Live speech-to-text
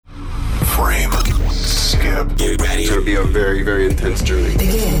up. Get ready. It's going to be a very, very intense journey.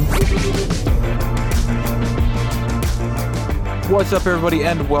 Begin. What's up, everybody,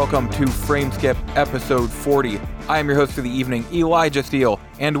 and welcome to Frameskip episode 40. I am your host for the evening, Elijah Steele,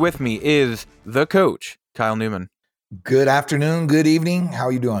 and with me is the coach, Kyle Newman. Good afternoon, good evening. How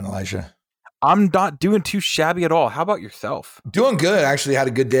are you doing, Elijah? I'm not doing too shabby at all. How about yourself? Doing good. Actually had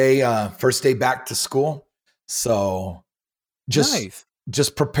a good day. First day back to school. So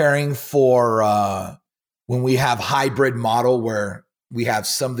just preparing for when we have hybrid model where we have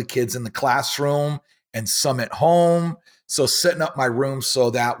some of the kids in the classroom and some at home. So setting up my room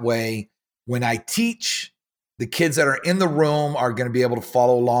so that way when I teach, the kids that are in the room are going to be able to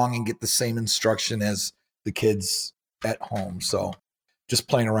follow along and get the same instruction as the kids at home. So just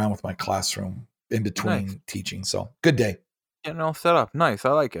playing around with my classroom in between teaching. So good day. Getting all set up. Nice.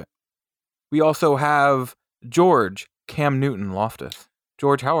 I like it. We also have George Cam Newton Loftus.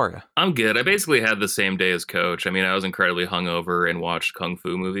 George, how are you? I'm good. I basically had the same day as Coach. I mean, I was incredibly hungover and watched kung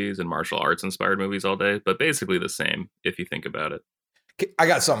fu movies and martial arts inspired movies all day, but basically the same if you think about it. I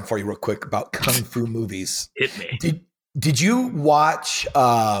got something for you real quick about kung fu movies. Hit me. Did you watch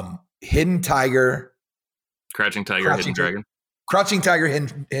Hidden Tiger? Crouching Tiger, Hidden Dragon? Crouching Tiger,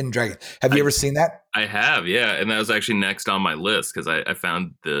 Hidden Dragon. Have you ever seen that? I have, yeah. And that was actually next on my list because I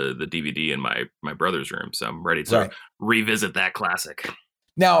found the DVD in my brother's room. So I'm ready to revisit that classic.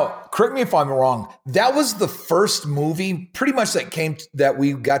 Now, correct me if I'm wrong. That was the first movie pretty much that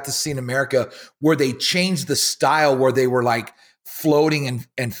we got to see in America where they changed the style where they were like floating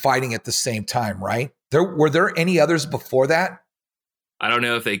and fighting at the same time, right? Were there any others before that? I don't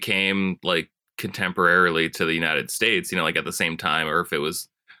know if they came like contemporarily to the United States, like at the same time, or if it was,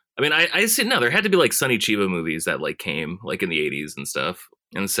 I mean, I said, no, there had to be like Sonny Chiba movies that like came like in the 80s and stuff,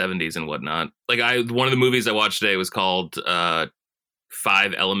 in the 70s and whatnot. Like one of the movies I watched today was called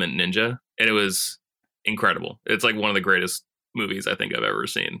 5 Element Ninja, and it was incredible. It's like one of the greatest movies I think I've ever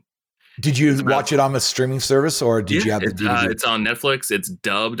seen. Did you watch it on a streaming service or did you have the DVD? It's on Netflix. It's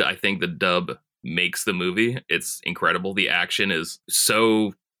dubbed. I think the dub makes the movie. It's incredible. The action is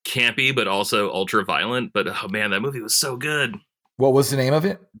so campy, but also ultra violent. But oh man, that movie was so good. What was the name of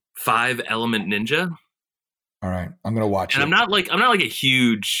it? 5 Element Ninja. All right, I'm gonna watch it. I'm not like a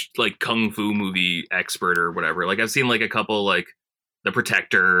huge like kung fu movie expert or whatever. Like I've seen like a couple like The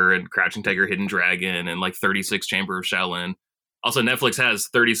Protector and Crouching Tiger, Hidden Dragon and like 36 Chamber of Shaolin. Also, Netflix has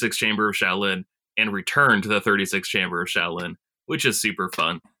 36 Chamber of Shaolin and Return to the 36 Chamber of Shaolin, which is super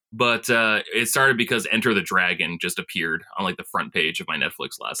fun. But it started because Enter the Dragon just appeared on like the front page of my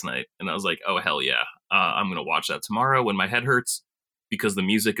Netflix last night. And I was like, oh, hell yeah. I'm going to watch that tomorrow when my head hurts because the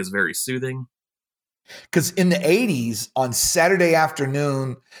music is very soothing. Because in the 80s, on Saturday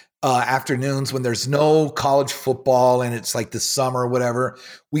afternoons when there's no college football and it's like the summer or whatever,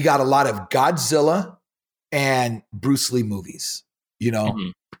 we got a lot of Godzilla and Bruce Lee movies,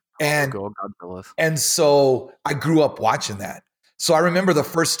 Mm-hmm. And so I grew up watching that. So I remember the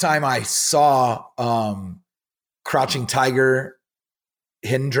first time I saw Crouching Tiger,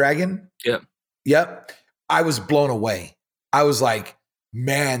 Hidden Dragon. Yep. I was blown away. I was like,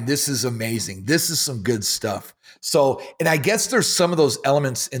 man, this is amazing. This is some good stuff. So, and I guess there's some of those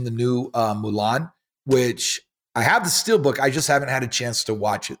elements in the new Mulan, which I have the steelbook. I just haven't had a chance to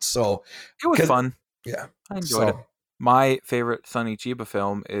watch it. So it was fun. Yeah. I enjoyed it. My favorite Sonny Chiba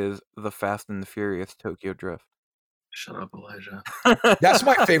film is The Fast and the Furious Tokyo Drift. Shut up, Elijah. That's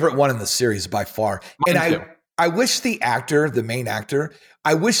my favorite one in the series by far. Mine and I wish the main actor,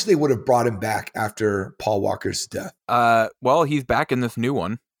 I wish they would have brought him back after Paul Walker's death. Well, he's back in this new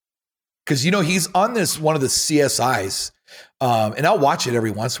one. Because, he's on one of the CSIs, and I'll watch it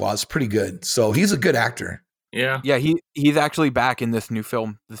every once in a while. It's pretty good. So he's a good actor. Yeah. Yeah, he's actually back in this new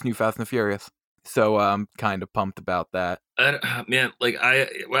film, this new Fast and the Furious. So I'm kind of pumped about that. Man, like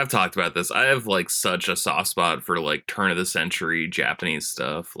I've talked about this. I have like such a soft spot for like turn of the century Japanese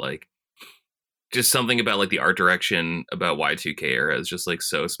stuff. Like just something about like the art direction about Y2K era is just like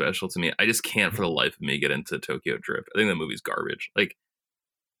so special to me. I just can't for the life of me get into Tokyo Drift. I think that movie's garbage. Like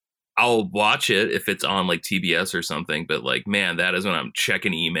I'll watch it if it's on like TBS or something, but like, man, that is when I'm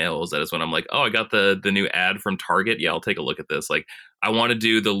checking emails. That is when I'm like, oh, I got the new ad from Target. Yeah, I'll take a look at this. Like, I want to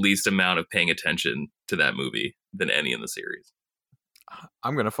do the least amount of paying attention to that movie than any in the series.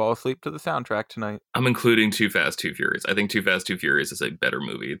 I'm going to fall asleep to the soundtrack tonight. I'm including Too Fast, Too Furious. I think Too Fast, Too Furious is a better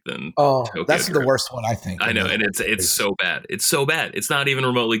movie than Tokyo that's Drift. The worst one, I think. I know, and it's so bad. It's so bad. It's not even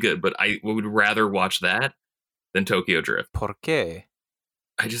remotely good, but I would rather watch that than Tokyo Drift. ¿Por qué?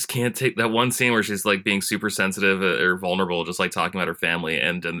 I just can't take that one scene where she's like being super sensitive or vulnerable, just like talking about her family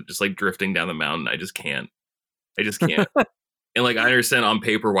and just like drifting down the mountain. I just can't. And like I understand on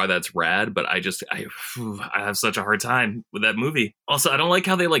paper why that's rad, but I have such a hard time with that movie. Also, I don't like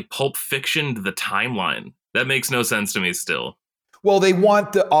how they like Pulp Fictioned the timeline. That makes no sense to me still. Well, they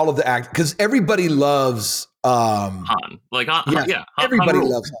want all of the act because everybody loves Han. Like Han, everybody Han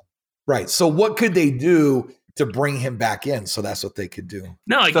loves Han. Right. So what could they do to bring him back in? So that's what they could do.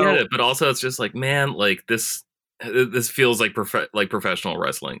 No, I get it, but also it's just like, man, like this feels like professional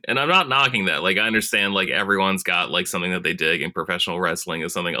wrestling, and I'm not knocking that. Like I understand, like everyone's got like something that they dig, and professional wrestling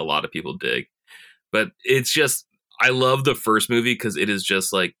is something a lot of people dig. But it's just, I love the first movie because it is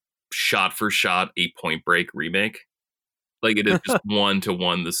just like shot for shot a Point Break remake. Like it is just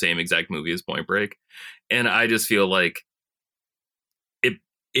 1-to-1 the same exact movie as Point Break, and I just feel like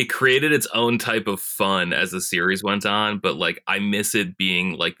it created its own type of fun as the series went on, but like I miss it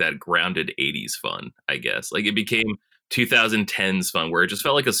being like that grounded 80s fun, I guess. Like it became 2010s fun where it just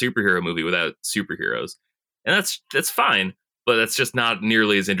felt like a superhero movie without superheroes. And that's fine, but that's just not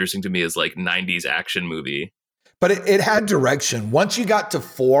nearly as interesting to me as like 90s action movie. But it had direction. Once you got to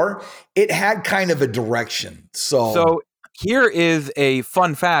 4, it had kind of a direction. So here is a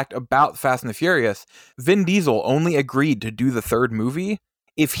fun fact about Fast and the Furious. Vin Diesel only agreed to do the third movie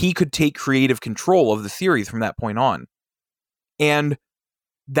if he could take creative control of the series from that point on. And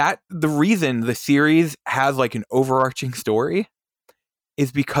that the reason the series has like an overarching story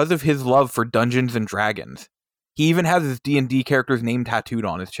is because of his love for Dungeons and Dragons. He even has his D&D character's name tattooed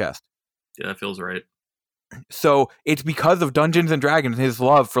on his chest. Yeah, that feels right. So it's because of Dungeons and Dragons and his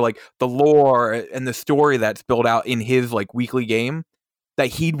love for like the lore and the story that's built out in his like weekly game that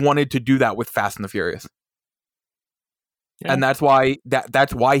he'd wanted to do that with Fast and the Furious. Yeah. And that's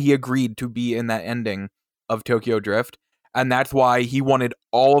why he agreed to be in that ending of Tokyo Drift. And that's why he wanted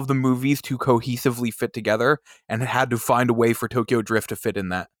all of the movies to cohesively fit together and had to find a way for Tokyo Drift to fit in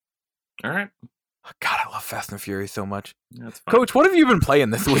that. All right. God, I love Fast and Furious so much. That's fine. Coach, what have you been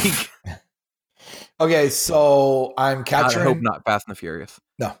playing this week? Okay, so I'm capturing... I hope not Fast and the Furious.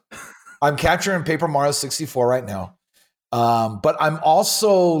 No. I'm capturing Paper Mario 64 right now. But I'm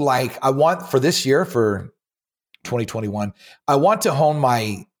also like, I want for this year, for 2021, I want to hone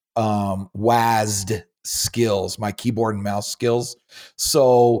my WASD skills, my keyboard and mouse skills.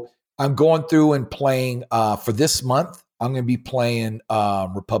 So I'm going through and playing for this month. I'm going to be playing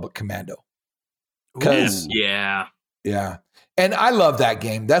Republic Commando. Yeah. And I love that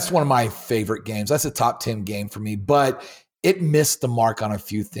game. That's one of my favorite games. That's a top 10 game for me, but it missed the mark on a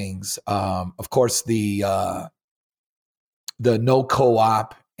few things. Of course, the no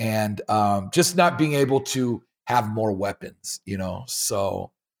co-op and just not being able to have more weapons, you know.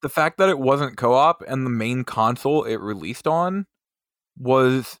 So the fact that it wasn't co-op and the main console it released on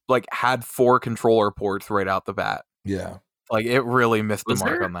was like had 4 controller ports right out the bat. Yeah. Like it really missed the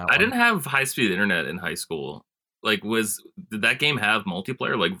mark on that one. I didn't have high-speed internet in high school. Like did that game have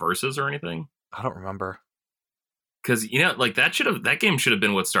multiplayer like versus or anything? I don't remember. Cuz you know, like that game should have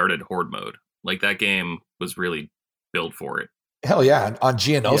been what started Horde mode. Like that game was really built for it. Hell yeah, on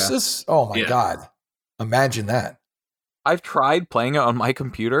Geonosis? Yeah. Oh my god. Imagine that. I've tried playing it on my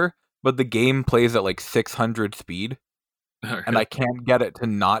computer, but the game plays at like 600 speed. Right. And I can't get it to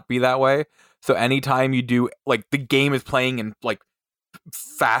not be that way. So anytime you do, like, the game is playing in like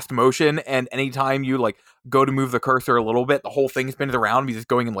fast motion, and anytime you like go to move the cursor a little bit, the whole thing spins around because it's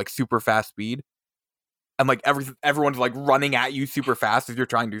going in like super fast speed. And like everyone's like running at you super fast as you're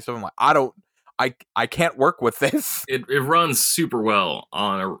trying to do something. Like I can't work with this. It runs super well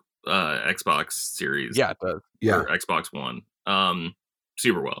on a Xbox Series. Yeah, it does. Yeah, or Xbox One.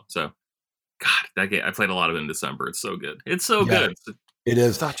 Super well. So, God, that game, I played a lot of it in December. It's so good. It's so good. It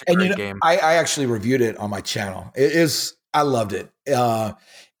is such a great game. I actually reviewed it on my channel. It is. I loved it.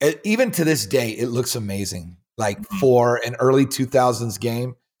 Even to this day, it looks amazing. Like for an early 2000s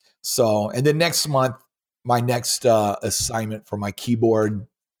game. So, and then next month, my next assignment for my keyboard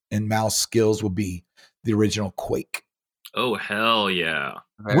and mouse skills will be the original Quake. Oh, hell yeah.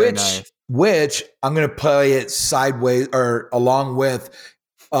 Which I'm going to play it sideways or along with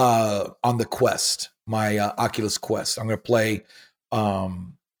on the Quest, my Oculus Quest. I'm going to play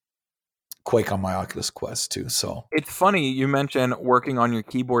Quake on my Oculus Quest too. So it's funny you mentioned working on your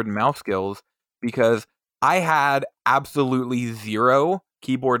keyboard and mouse skills, because I had absolutely 0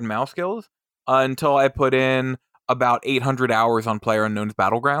 keyboard and mouse skills until I put in about 800 hours on PlayerUnknown's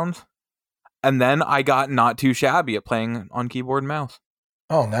Battlegrounds. And then I got not too shabby at playing on keyboard and mouse.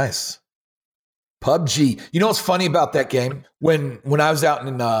 Oh, nice. PUBG. You know what's funny about that game? When I was out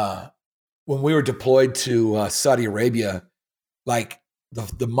in when we were deployed to Saudi Arabia, like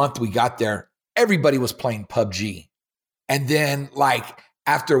the month we got there, everybody was playing PUBG. And then like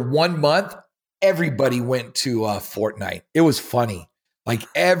after 1 month, everybody went to Fortnite. It was funny. Like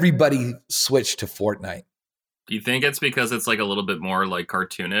everybody switched to Fortnite. Do you think it's because it's like a little bit more like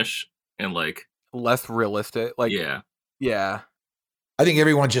cartoonish and like less realistic? Like, yeah. I think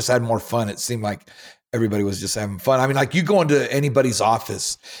everyone just had more fun. It seemed like everybody was just having fun. I mean, like you go into anybody's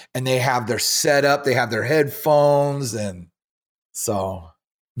office and they have their setup, they have their headphones, and so.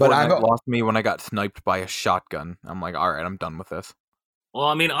 But I lost me when I got sniped by a shotgun. I'm like, all right, I'm done with this. Well,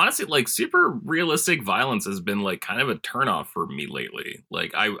 I mean, honestly, like super realistic violence has been like kind of a turnoff for me lately.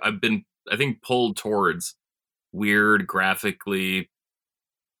 Like I've been, I think, pulled towards weird, graphically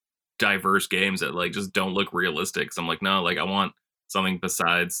diverse games that like just don't look realistic. So I'm like, no, like I want something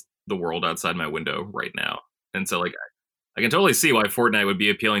besides the world outside my window right now. And so like I can totally see why Fortnite would be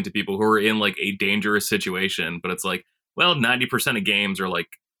appealing to people who are in like a dangerous situation, but it's like, well, 90% of games are like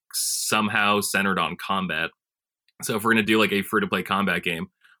somehow centered on combat. So if we're going to do like a free-to-play combat game,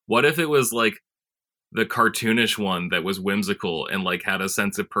 what if it was like the cartoonish one that was whimsical and like had a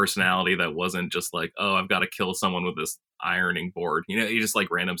sense of personality that wasn't just like, oh, I've got to kill someone with this ironing board. You know, you just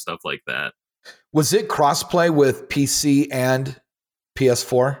like random stuff like that. Was it crossplay with PC and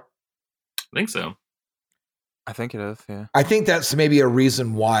PS4? I think so. I think it is, yeah. I think that's maybe a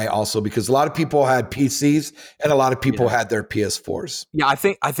reason why also, because a lot of people had PCs and a lot of people had their PS4s. Yeah, I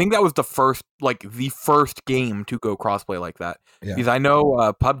think that was the first game to go crossplay like that. Yeah. Because I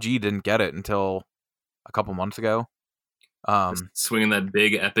know PUBG didn't get it until a couple months ago. Swinging that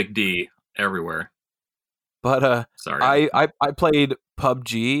big epic D everywhere. But sorry, I played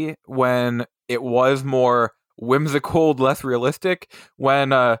PUBG when it was more whimsical, less realistic.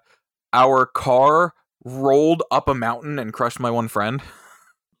 When our car rolled up a mountain and crushed my one friend.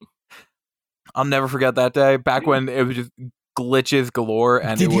 I'll never forget that day. Back when it was just glitches galore.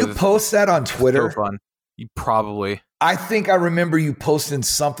 And did you post that on Twitter? So fun. You probably. I think I remember you posting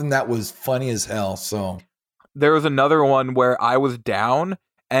something that was funny as hell. So there was another one where I was down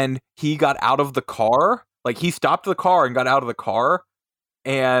and he got out of the car. Like he stopped the car and got out of the car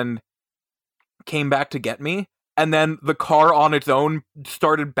and came back to get me. And then the car on its own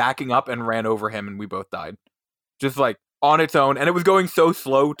started backing up and ran over him, and we both died. Just like on its own. And it was going so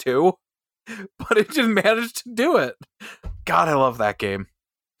slow too, but it just managed to do it. God, I love that game.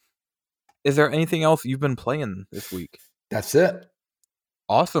 Is there anything else you've been playing this week? That's it.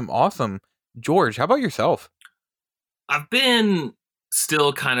 Awesome. George, how about yourself? I've been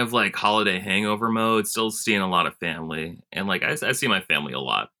still kind of like holiday hangover mode, still seeing a lot of family. And like I see my family a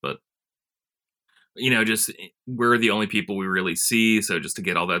lot, but you know, just we're the only people we really see. So just to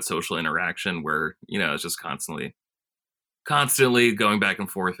get all that social interaction where, you know, it's just constantly going back and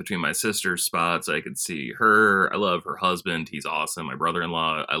forth between my sister's spots. I could see her. I love her husband. He's awesome. My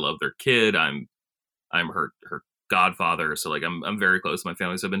brother-in-law. I love their kid. I'm her godfather. So like I'm very close to my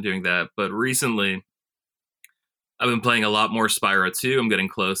family. So I've been doing that. But recently I've been playing a lot more Spyro 2. I'm getting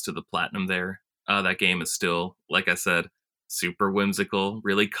close to the platinum there. That game is still, like I said, super whimsical,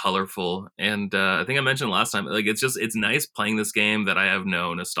 really colorful, and I think I mentioned last time, like it's nice playing this game that I have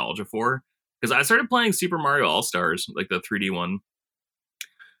no nostalgia for, because I started playing Super Mario All-Stars, like the 3D one,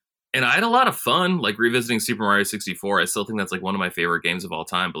 and I had a lot of fun like revisiting Super Mario 64. I still think that's like one of my favorite games of all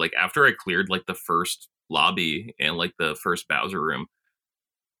time, but like after I cleared like the first lobby and like the first Bowser room,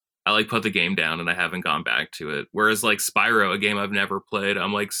 I like put the game down and I haven't gone back to it. Whereas like Spyro, a game I've never played,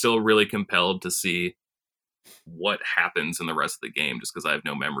 I'm like still really compelled to see what happens in the rest of the game, just because I have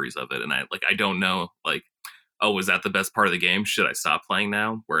no memories of it, and I don't know, like, oh, was that the best part of the game? Should I stop playing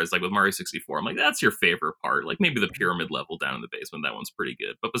now? Whereas like with Mario 64, I'm like, that's your favorite part, like maybe the pyramid level down in the basement, that one's pretty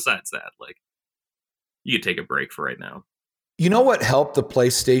good, but besides that, like, you could take a break for right now. You know what helped the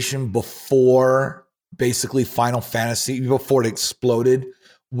PlayStation before basically Final Fantasy, before it exploded,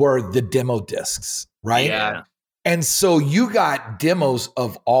 were the demo discs, right? Yeah. And so you got demos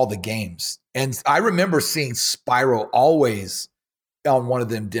of all the games. And I remember seeing Spyro always on one of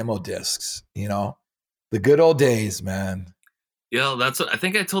them demo discs, you know, the good old days, man. Yeah, I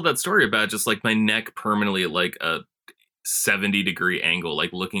think I told that story about just like my neck permanently at like a 70-degree angle,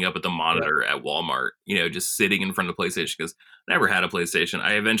 like looking up at the monitor at Walmart, you know, just sitting in front of the PlayStation, because I never had a PlayStation.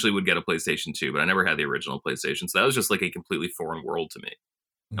 I eventually would get a PlayStation 2, but I never had the original PlayStation. So that was just like a completely foreign world to me.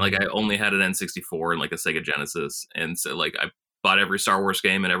 Like I only had an N64 and like a Sega Genesis, and so like I bought every Star Wars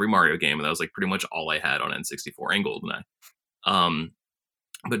game and every Mario game, and that was like pretty much all I had on N64 and GoldenEye.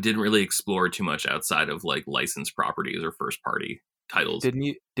 But didn't really explore too much outside of like licensed properties or first party titles.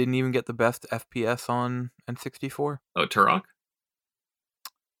 Didn't even get the best FPS on N64? Oh, Turok?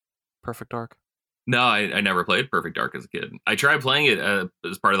 Perfect Dark? No, I never played Perfect Dark as a kid. I tried playing it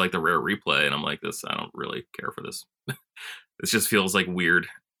as part of like the Rare Replay, and I'm like, I don't really care for this. This just feels like weird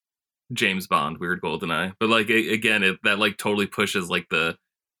James Bond, Weird Goldeneye. But like again, that like totally pushes like the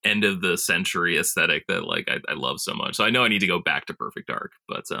end of the century aesthetic that like I love so much. So I know I need to go back to Perfect Dark,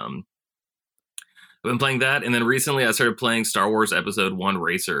 but I've been playing that, and then recently I started playing Star Wars Episode 1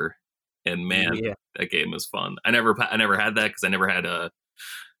 Racer, and man, that game was fun. I never had that because I never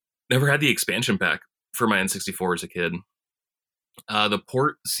had the expansion pack for my N64 as a kid. The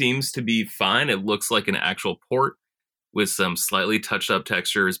port seems to be fine. It looks like an actual port with some slightly touched up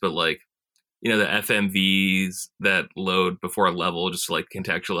textures, but like, you know, the FMVs that load before a level just to like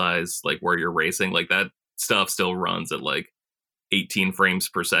contextualize like where you're racing, like that stuff still runs at like 18 frames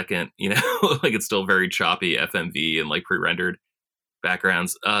per second, you know, like it's still very choppy FMV and like pre-rendered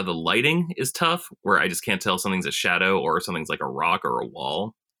backgrounds. The lighting is tough where I just can't tell something's a shadow or something's like a rock or a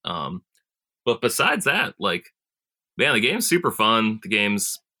wall. But besides that, like, man, the game's super fun. The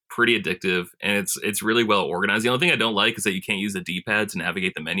game's pretty addictive, and it's really well organized. The only thing I don't like is that you can't use the D-pad to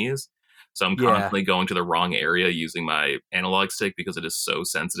navigate the menus. So I'm constantly going to the wrong area using my analog stick because it is so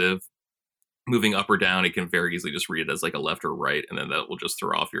sensitive. Moving up or down, it can very easily just read it as like a left or right, and then that will just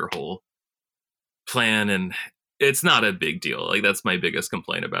throw off your whole plan. And it's not a big deal. Like, that's my biggest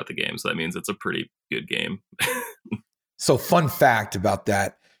complaint about the game. So that means it's a pretty good game. So fun fact about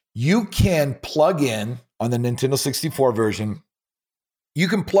that, you can plug in on the Nintendo 64 version, you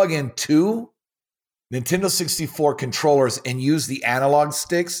can plug in 2 Nintendo 64 controllers and use the analog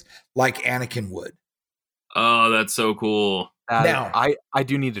sticks like Anakin would. Oh, that's so cool. Now, I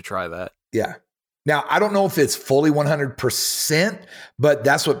do need to try that. Yeah. Now, I don't know if it's fully 100%, but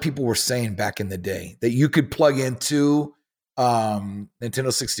that's what people were saying back in the day, that you could plug in 2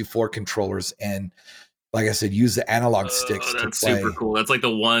 Nintendo 64 controllers and, like I said, use the analog sticks to play. That's super cool. That's like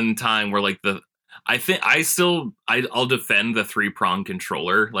the one time where like I'll defend the 3-prong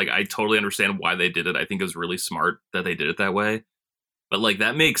controller. Like, I totally understand why they did it. I think it was really smart that they did it that way. But like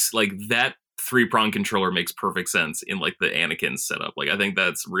that makes like that 3-prong controller makes perfect sense in like the Anakin setup. Like, I think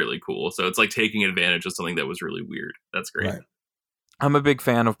that's really cool. So it's like taking advantage of something that was really weird. That's great. Right. I'm a big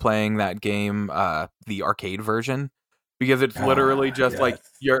fan of playing that game, the arcade version, because it's literally just like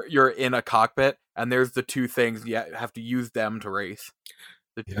you're in a cockpit and there's the 2 things you have to use them to race.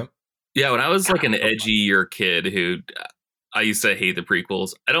 Yeah, when I was like an edgier kid who I used to hate the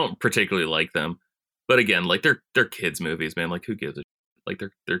prequels. I don't particularly like them, but again, like they're kids movies, man. Like, who gives a like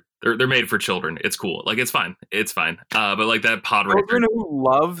they're made for children. It's cool. Like, it's fine. It's fine. But like that pod racer, children who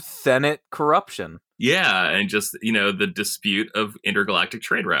love Senate corruption. Yeah, and just, you know, the dispute of intergalactic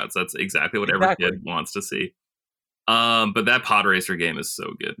trade routes. That's exactly what every kid wants to see. But that pod racer game is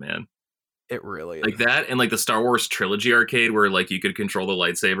so good, man. It really is. Like that, and like the Star Wars Trilogy arcade where like you could control the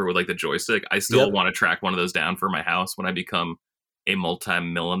lightsaber with like the joystick. I still want to track one of those down for my house when I become a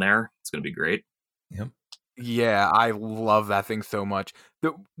multi-millionaire. It's going to be great. Yep. Yeah, I love that thing so much.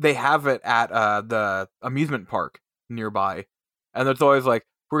 They have it at the amusement park nearby. And it's always like,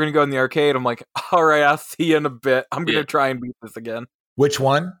 we're going to go in the arcade. I'm like, all right, I'll see you in a bit. I'm going to try and beat this again. Which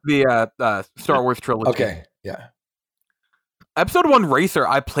one? The Star Wars Trilogy. Okay, yeah. Episode 1 Racer,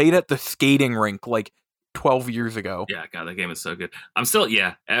 I played at the skating rink like 12 years ago. Yeah, God, that game is so good. I'm still,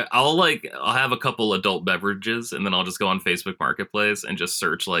 I'll have a couple adult beverages and then I'll just go on Facebook Marketplace and just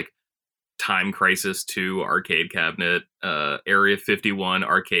search like Time Crisis 2 arcade cabinet, Area 51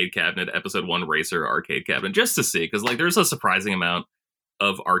 arcade cabinet, Episode 1 Racer arcade cabinet, just to see, because like there's a surprising amount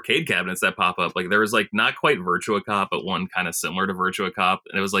of arcade cabinets that pop up. Like, there was like not quite Virtua Cop, but one kind of similar to Virtua Cop,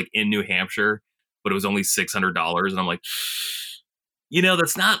 and it was like in New Hampshire, but it was only $600, and I'm like, you know,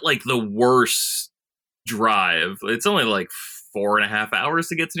 that's not like the worst drive. It's only like 4.5 hours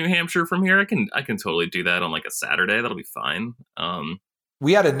to get to New Hampshire from here. I can totally do that on like a Saturday. That'll be fine.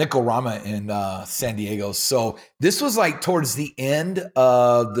 We had a Nickel-Rama in San Diego. So this was like towards the end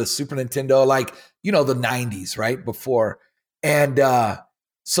of the Super Nintendo, like, you know, the 90s, right? Before. And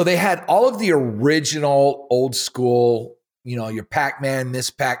so they had all of the original old school, you know, your Pac-Man, Miss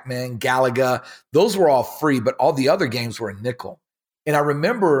Pac-Man, Galaga. Those were all free, but all the other games were a nickel. And I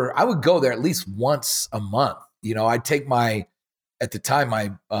remember I would go there at least once a month. You know, I'd take at the time,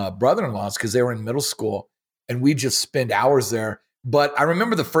 my brother-in-laws, because they were in middle school, and we'd just spend hours there. But I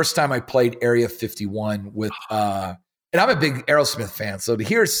remember the first time I played Area 51 with, and I'm a big Aerosmith fan. So to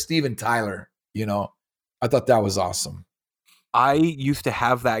hear Steven Tyler, you know, I thought that was awesome. I used to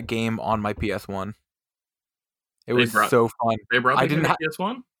have that game on my PS1. It was so fun. They brought the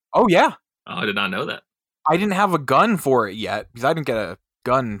PS1? Oh, yeah. Oh, I did not know that. I didn't have a gun for it yet because I didn't get a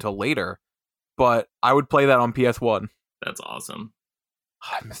gun until later. But I would play that on PS1. That's awesome.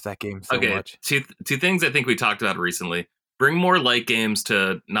 I miss that game so much. Two things I think we talked about recently. Bring more light games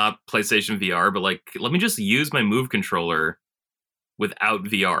to not PlayStation VR, but like, let me just use my Move controller without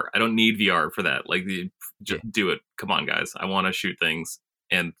VR. I don't need VR for that. Like, just do it. Come on, guys. I want to shoot things,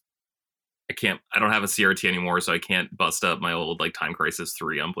 and I don't have a CRT anymore, so I can't bust up my old like Time Crisis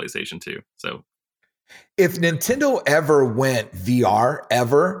 3 on PlayStation 2. So if Nintendo ever went VR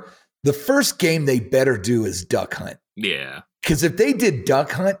the first game they better do is Duck Hunt. Yeah. Because if they did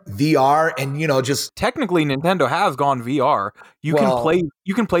Duck Hunt VR and just technically Nintendo has gone VR. You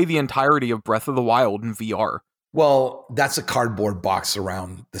can play the entirety of Breath of the Wild in VR. Well, that's a cardboard box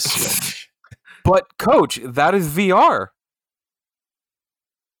around the Switch. But Coach, that is VR.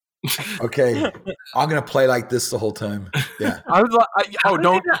 Okay, I'm gonna play like this the whole time. Yeah. Don't get me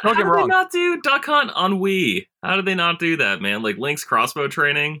wrong. How did they not do Duck Hunt on Wii? How did they not do that, man? Like Link's crossbow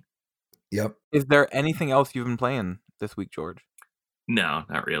training. Yep. Is there anything else you've been playing this week, George? No,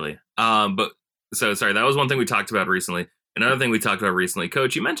 not really. But so sorry, that was one thing we talked about recently. Another thing we talked about recently,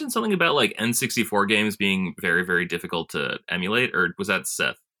 Coach, you mentioned something about like N64 games being very, very difficult to emulate, or was that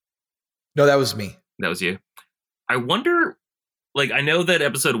Seth? No, that was me. That was you. I wonder. Like, I know that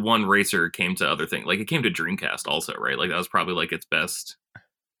episode 1 Racer came to other things. Like, it came to Dreamcast also, right? Like, that was probably, like, its best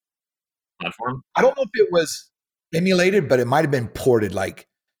platform. I don't know if it was emulated, but it might have been ported, like,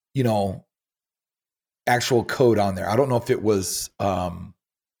 actual code on there. I don't know if it was, I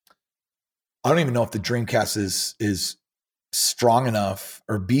don't even know if the Dreamcast is strong enough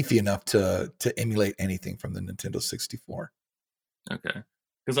or beefy enough to emulate anything from the Nintendo 64. Okay.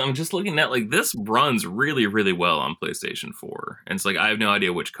 Because I'm just looking at, like, this runs really, really well on PlayStation 4. And it's like, I have no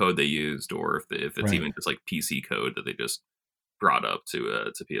idea which code they used or if it's even just, like, PC code that they just brought up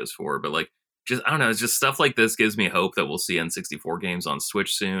to PS4. But, like, just, I don't know, it's just stuff like this gives me hope that we'll see N64 games on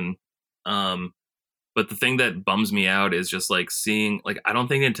Switch soon. But the thing that bums me out is just, like, seeing, like, I don't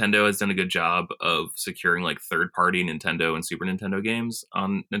think Nintendo has done a good job of securing, like, third-party Nintendo and Super Nintendo games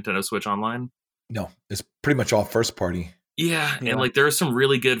on Nintendo Switch Online. No, it's pretty much all first-party. Yeah, and like there are some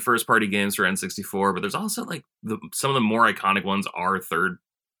really good first party games for N64, but there's also like some of the more iconic ones are third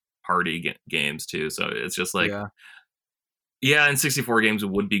party games too. So it's just like, N64 games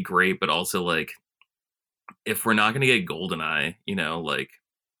would be great, but also like if we're not going to get GoldenEye, like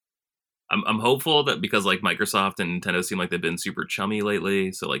I'm hopeful that because like Microsoft and Nintendo seem like they've been super chummy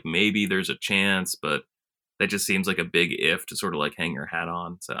lately, so like maybe there's a chance, but that just seems like a big if to sort of like hang your hat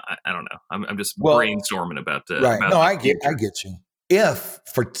on. So I don't know. I'm just brainstorming about the right. About no, I get you. If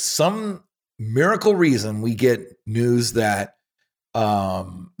for some miracle reason we get news that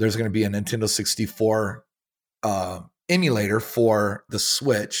there's going to be a Nintendo 64 emulator for the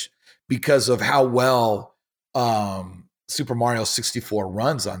Switch because of how well Super Mario 64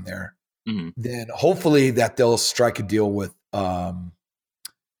 runs on there, then hopefully that they'll strike a deal with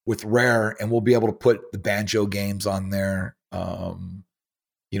Rare, and we'll be able to put the Banjo games on there. All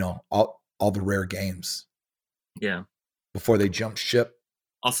the Rare games. Yeah. Before they jump ship.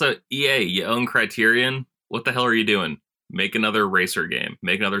 Also, EA, you own Criterion. What the hell are you doing? Make another racer game.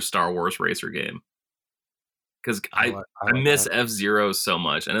 Make another Star Wars racer game. Because I miss F-Zero so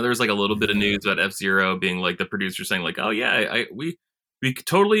much. I know there's like a little bit of news about F-Zero being like the producer saying like, oh yeah, we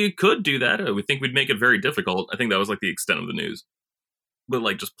totally could do that. We think we'd make it very difficult. I think that was like the extent of the news. But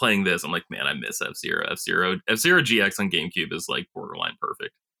like just playing this, I'm like, man, I miss F-Zero. F-Zero GX on GameCube is like borderline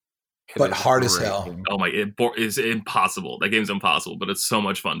perfect. But hard as hell. Oh my, it is impossible. That game's impossible, but it's so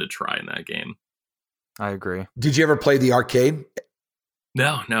much fun to try in that game. I agree. Did you ever play the arcade?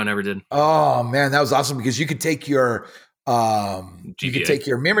 No, never did. Oh man, that was awesome because you could take your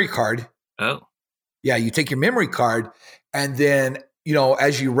memory card. Oh. Yeah, you take your memory card and then,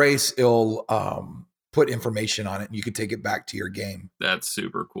 as you race, it'll put information on it and you could take it back to your game. That's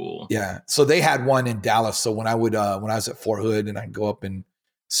super cool. Yeah. So they had one in Dallas. So when I was at Fort Hood and I'd go up and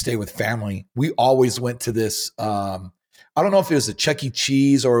stay with family, we always went to this, I don't know if it was a Chuck E.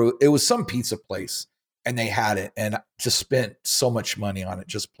 Cheese or it was some pizza place and they had it and just spent so much money on it,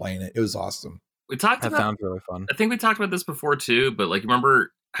 just playing it. It was awesome. That sounds really fun. I think we talked about this before too, but like,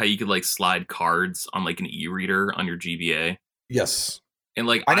 remember how you could like slide cards on like an e-reader on your GBA? Yes. And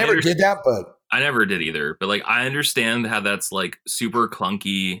like, I never did that, but I never did either, but like I understand how that's like super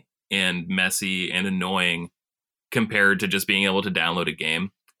clunky and messy and annoying compared to just being able to download a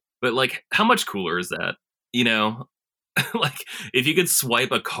game. But like, how much cooler is that? Like if you could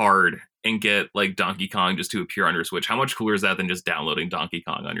swipe a card and get like Donkey Kong just to appear on your Switch, how much cooler is that than just downloading Donkey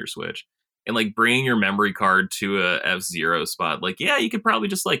Kong on your Switch? And like bringing your memory card to a F-Zero spot, like, yeah, you could probably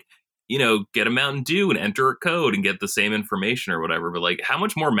just like, get a Mountain Dew and enter a code and get the same information or whatever. But like, how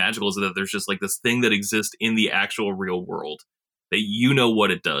much more magical is it that there's just like this thing that exists in the actual real world that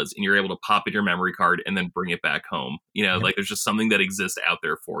what it does and you're able to pop in your memory card and then bring it back home? Like there's just something that exists out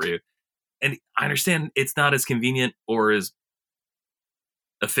there for you. And I understand it's not as convenient or as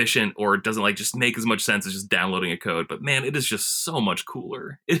efficient or it doesn't like just make as much sense as just downloading a code. But man, it is just so much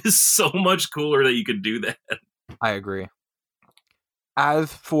cooler. It is so much cooler that you could do that. I agree.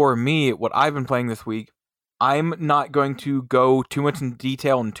 As for me, what I've been playing this week, I'm not going to go too much in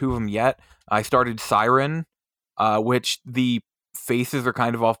detail on two of them yet. I started Siren, which the faces are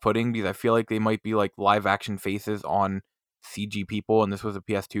kind of off-putting because I feel like they might be like live action faces on CG people, and this was a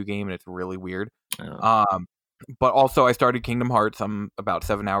PS2 game, and it's really weird. Oh. But also I started Kingdom Hearts. I'm about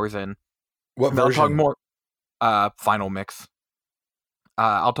 7 hours in. What version? I'll talk more. Final Mix.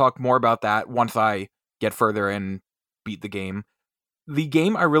 I'll talk more about that once I get further and beat the game. The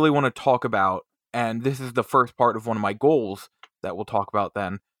game I really want to talk about, and this is the first part of one of my goals that we'll talk about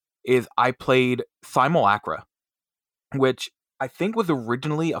then, is I played Simulacra, which I think was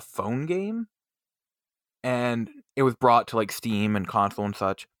originally a phone game, and it was brought to like Steam and console and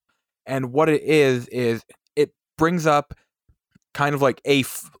such. And what it is it brings up kind of like a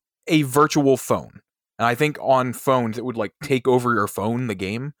virtual phone. And I think on phones it would like take over your phone, the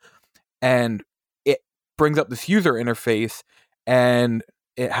game, and it brings up this user interface, and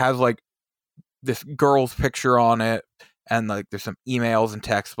it has like this girl's picture on it, and like there's some emails and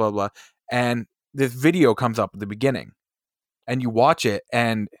text, blah blah, and this video comes up at the beginning, and you watch it,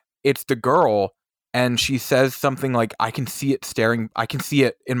 and it's the girl, and she says something like, I can see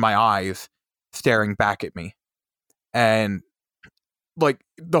it in my eyes staring back at me. And like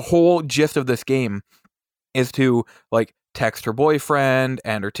the whole gist of this game is to like text her boyfriend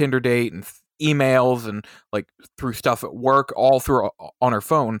and her Tinder date and emails and like through stuff at work, all through on her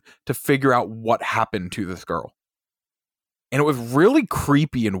phone, to figure out what happened to this girl. And it was really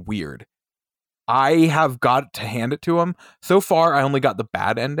creepy and weird. I have got to hand it to him. So far, I only got the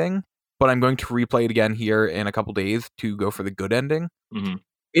bad ending, but I'm going to replay it again here in a couple days to go for the good ending. Mm-hmm.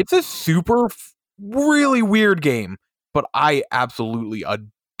 It's a super, really weird game, but I absolutely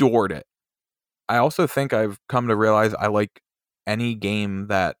adored it. I also think I've come to realize I like any game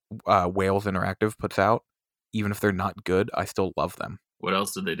that Wales Interactive puts out. Even if they're not good, I still love them. What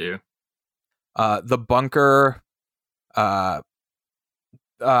else did they do? The Bunker, The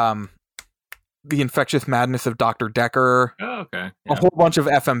Infectious Madness of Dr. Decker. Oh, okay. Yeah. A whole bunch of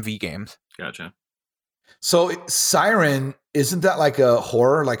FMV games. Gotcha. So Siren, isn't that like a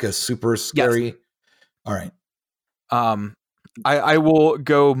horror, like a super scary? Yes. All right. I will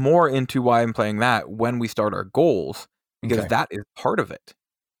go more into why I'm playing that when we start our goals, because that is part of it.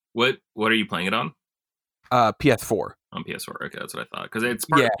 What are you playing it on? PS4. On PS4. Okay, that's what I thought. Because it's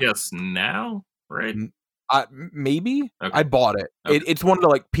part of PS Now, right? Maybe. Okay. I bought it. Okay. It's one of the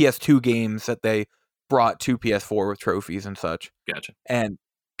like PS2 games that they brought to PS4 with trophies and such. Gotcha. And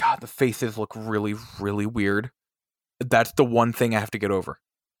God, the faces look really, really weird. That's the one thing I have to get over.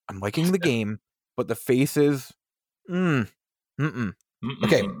 I'm liking the game, but the faces. Okay,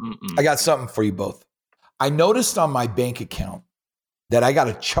 I got something for you both. I noticed on my bank account that I got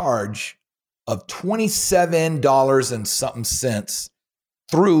a charge of $27 and something cents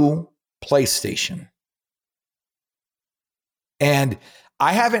through PlayStation. And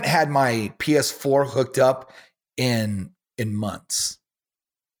I haven't had my PS4 hooked up in months.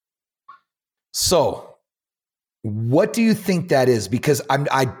 So, what do you think that is? Because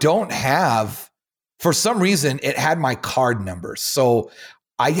I don't have, for some reason, it had my card number. So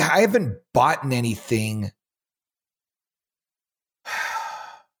I haven't bought anything.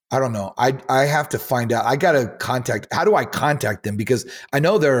 I don't know. I have to find out. I got to contact. How do I contact them? Because I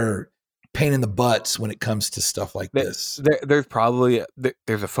know they're pain in the butts when it comes to stuff like this. There's probably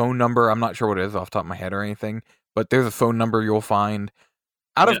there's a phone number. I'm not sure what it is off the top of my head or anything, but there's a phone number you'll find.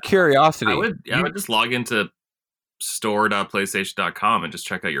 Out of curiosity, I would just log into store.playstation.com and just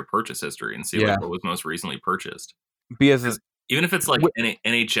check out your purchase history and see like what was most recently purchased. Because even if it's like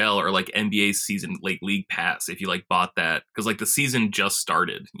NHL or like NBA season, like League Pass, if you like bought that, because like the season just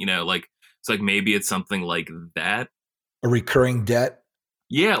started, you know, like it's like maybe it's something like that. A recurring debt.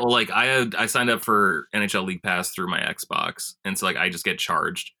 Yeah, well, like I signed up for NHL League Pass through my Xbox, and so like I just get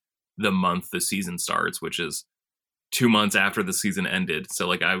charged the month the season starts, which is 2 months after the season ended. So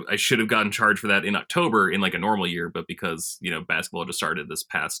like I should have gotten charged for that in October in like a normal year, but because, you know, basketball just started this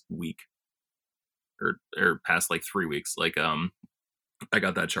past week or past like 3 weeks, like I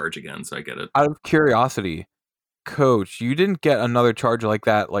got that charge again, so I get it. Out of curiosity, Coach, you didn't get another charge like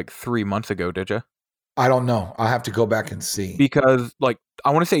that like 3 months ago, did you? I don't know. I'll have to go back and see. Because like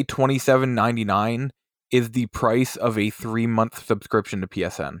I want to say $27.99 is the price of a 3-month subscription to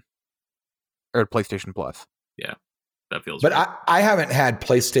PSN or PlayStation Plus. Yeah. That feels but right. I haven't had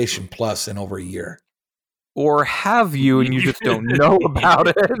PlayStation Plus in over a year. Or have you and you just don't know about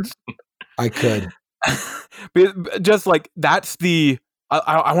it? I could. Just like that's the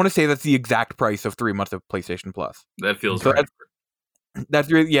I want to say that's the exact price of 3 months of PlayStation Plus. That feels right.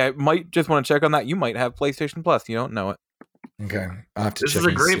 That's really, yeah. Might just want to check on that. You might have PlayStation Plus. You don't know it. Okay, I'll have to this is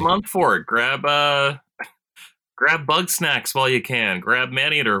a great month for it. Grab Bug Snacks while you can. Grab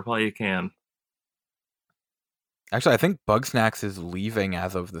Maneater while you can. Actually, I think Bug Snacks is leaving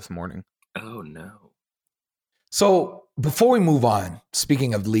as of this morning. Oh no. So before we move on,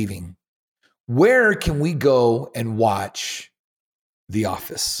 speaking of leaving, where can we go and watch The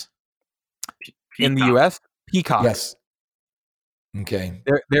Office? In the US, Peacock. Yes. Okay.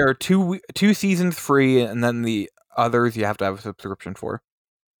 There are two seasons free, and then the others you have to have a subscription for.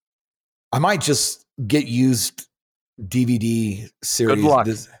 I might just get used DVD series. Good luck.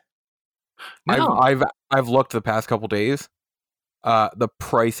 I've looked the past couple days. The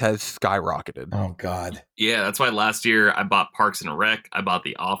price has skyrocketed. Oh God. Yeah, that's why last year I bought Parks and Rec. I bought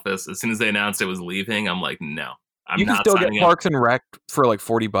The Office. As soon as they announced it was leaving, I'm like, no. You can still get Parks and Rec for like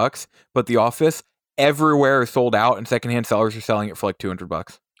 $40, but The Office everywhere is sold out, and secondhand sellers are selling it for like $200.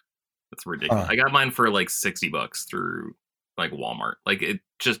 That's ridiculous. I got mine for like $60 through like Walmart. Like it,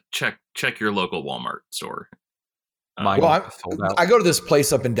 just check your local Walmart store. I go to this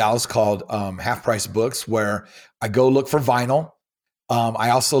place up in Dallas called Half Price Books, where I go look for vinyl. I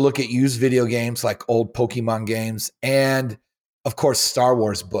also look at used video games like old Pokemon games and, of course, Star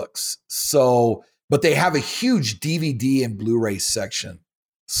Wars books. So, but they have a huge DVD and Blu-ray section.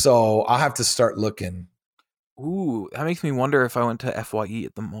 So I'll have to start looking. Ooh, that makes me wonder if I went to FYE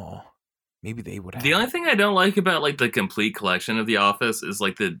at the mall. Maybe they would have. The only thing I don't like about like the complete collection of The Office is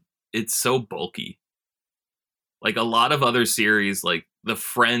like it's so bulky. Like a lot of other series, like the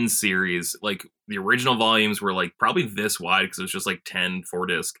Friends series, like the original volumes were like probably this wide because it was just like 10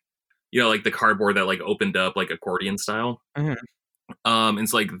 4-disc. You know, like the cardboard that like opened up like accordion style. Mm-hmm. And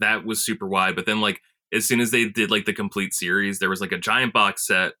it's like that was super wide. But then like as soon as they did like the complete series, there was like a giant box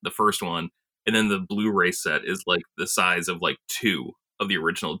set, the first one, and then the Blu-ray set is like the size of like 2 of the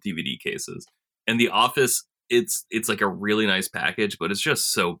original DVD cases. And The Office, it's like a really nice package, but it's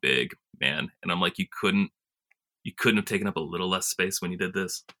just so big, man. And I'm like, you couldn't have taken up a little less space when you did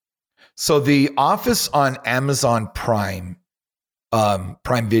this. So The Office on Amazon Prime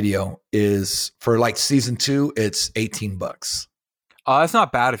Video is for like season 2. It's $18. That's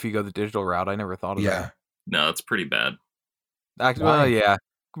not bad if you go the digital route. I never thought of that. No, it's pretty bad. Actually, yeah.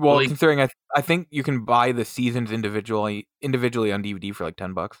 Well, like, considering I think you can buy the seasons individually on DVD for like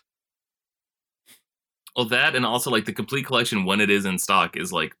 $10. Well, that and also like the complete collection when it is in stock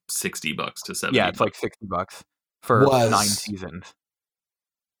is like $60 to $70. Yeah, it's like $60 for 9 seasons.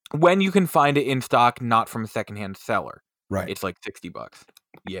 When you can find it in stock, not from a secondhand seller, right? It's like $60.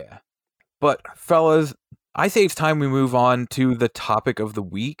 Yeah, but fellas, I say it's time we move on to the topic of the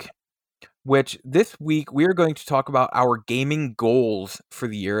week, which this week we are going to talk about our gaming goals for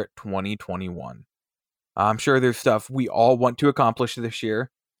the year 2021. I'm sure there's stuff we all want to accomplish this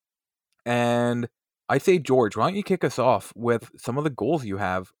year, and I say, George, why don't you kick us off with some of the goals you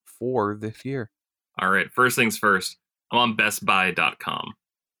have for this year? All right, first things first, I'm on bestbuy.com.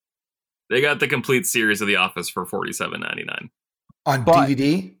 They got the complete series of The Office for $47.99 on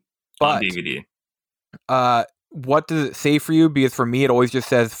DVD. On DVD. What does it say for you? Because for me, it always just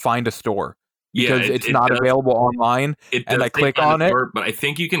says find a store because it's not available online. And I click on it, but I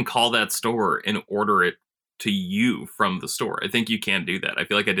think you can call that store and order it to you from the store. I think you can do that. I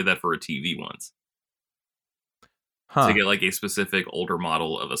feel like I did that for a TV once. To get like a specific older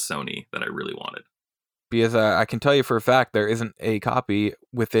model of a Sony that I really wanted. Because I can tell you for a fact there isn't a copy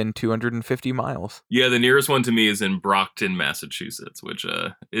within 250 miles. Yeah, the nearest one to me is in Brockton, Massachusetts, which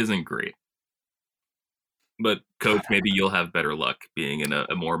isn't great. But Coach, maybe you'll have better luck being in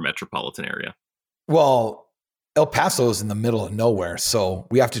a more metropolitan area. Well, El Paso is in the middle of nowhere, so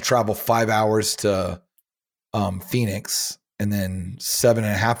we have to travel 5 hours to Phoenix and then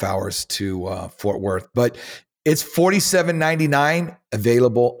 7.5 hours to Fort Worth. But it's $47.99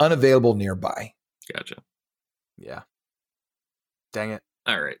 unavailable nearby. Gotcha. Yeah. Dang it.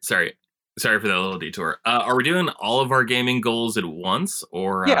 All right. Sorry for that little detour. Are we doing all of our gaming goals at once,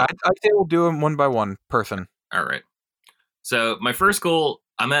 or? Yeah, I'd say we'll do them one by one person. All right. So my first goal,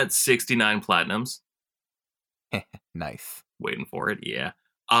 I'm at 69 platinums. Nice. Waiting for it. Yeah.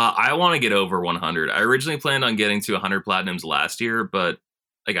 I want to get over 100. I originally planned on getting to 100 platinums last year, but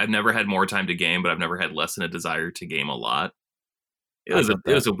like I've never had more time to game, but I've never had less than a desire to game a lot. It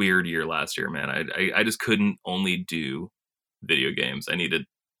was a weird year last year, man. I just couldn't only do video games. I needed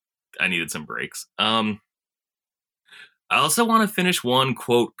some breaks. I also want to finish one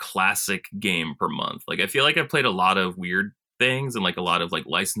quote classic game per month. Like I feel like I've played a lot of weird things and like a lot of like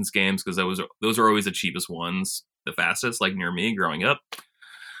licensed games because those are always the cheapest ones the fastest, like near me growing up.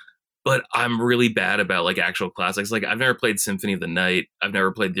 But I'm really bad about like actual classics. Like I've never played Symphony of the Night. I've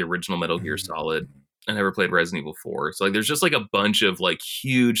never played the original Metal Gear Solid. I never played Resident Evil 4. So like there's just like a bunch of like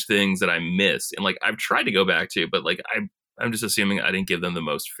huge things that I missed. And like I've tried to go back to, but like I'm just assuming I didn't give them the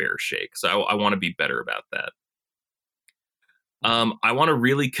most fair shake. So I want to be better about that. I want to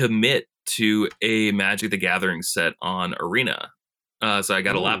really commit to a Magic the Gathering set on Arena. So I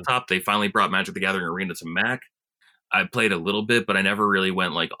got a laptop. They finally brought Magic the Gathering Arena to Mac. I played a little bit, but I never really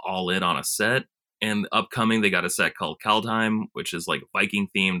went like all in on a set. And upcoming, they got a set called Kaldheim, which is like Viking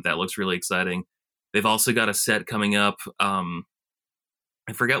themed. That looks really exciting. They've also got a set coming up. I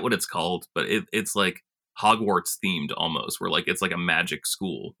forget what it's called, but it's like Hogwarts themed almost, where like it's like a magic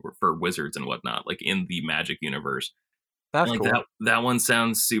school for wizards and whatnot, like in the Magic universe. That's like cool. That one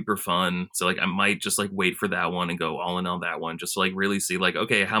sounds super fun. So like I might just like wait for that one and go all in on that one, just to like really see like,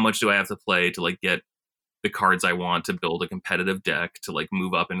 okay, how much do I have to play to like get the cards I want to build a competitive deck to like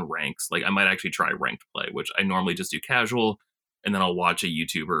move up in ranks. Like I might actually try ranked play, which I normally just do casual, and then I'll watch a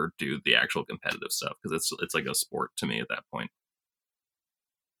YouTuber do the actual competitive stuff because it's like a sport to me at that point.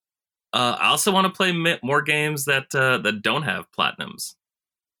 I also want to play more games that don't have platinums.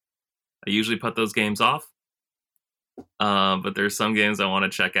 I usually put those games off, but there's some games I want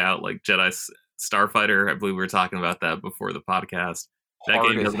to check out, like Jedi Starfighter. I believe we were talking about that before the podcast. That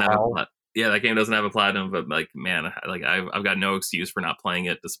game doesn't have a yeah, that game doesn't have a platinum, but like, man, like I've got no excuse for not playing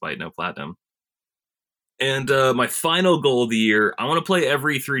it despite no platinum. And my final goal of the year, I want to play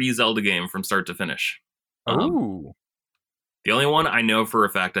every 3D Zelda game from start to finish. Ooh. The only one I know for a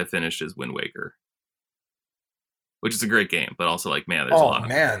fact I finished is Wind Waker, which is a great game, but also like, man, there's a lot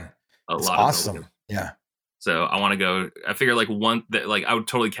of awesome. Yeah. So I want to go. I figure like I would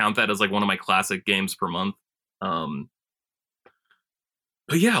totally count that as like one of my classic games per month.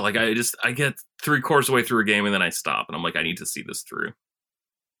 But yeah, like I get 3/4 of the way through a game and then I stop and I'm like, I need to see this through.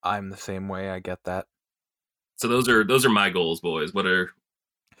 I'm the same way. I get that. So those are my goals, boys. What do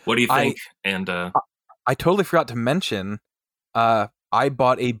you think? I totally forgot to mention, I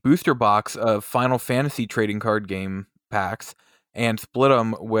bought a booster box of Final Fantasy trading card game packs and split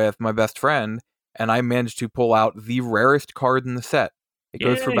them with my best friend, and I managed to pull out the rarest card in the set. It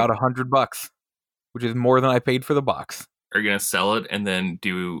goes for about $100, which is more than I paid for the box. Are you gonna sell it and then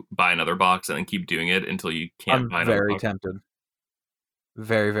buy another box and then keep doing it until you can't buy another box?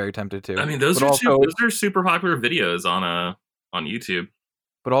 Very, very tempted to. I mean, those are super popular videos on YouTube.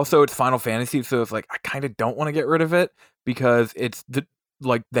 But also, it's Final Fantasy, so it's like I kind of don't want to get rid of it because it's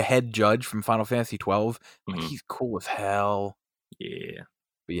the head judge from Final Fantasy 12. Like, he's cool as hell. Yeah.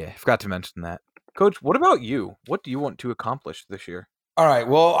 But yeah, I forgot to mention that. Coach, what about you? What do you want to accomplish this year? All right.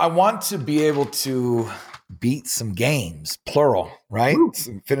 Well, I want to be able to beat some games, plural, right?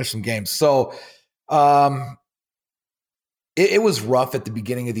 Finish some games. So it was rough at the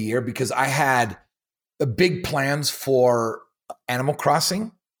beginning of the year because I had big plans for Animal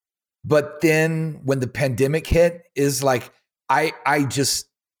Crossing. But then when the pandemic hit, is like I just,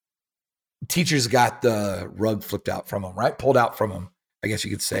 teachers got the rug flipped out from them, right? Pulled out from them, I guess you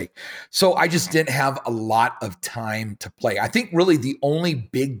could say. So I just didn't have a lot of time to play. I think really the only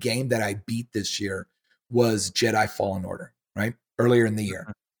big game that I beat this year was Jedi Fallen Order, right? Earlier in the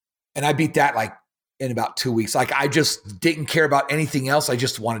year. And I beat that like in about 2 weeks. Like I just didn't care about anything else. I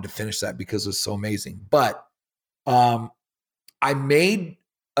just wanted to finish that because it was so amazing. But I made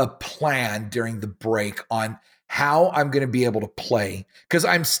a plan during the break on how I'm going to be able to play because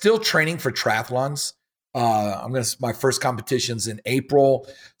I'm still training for triathlons. My first competition's in April.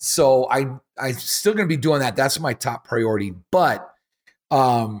 So I'm still going to be doing that. That's my top priority. But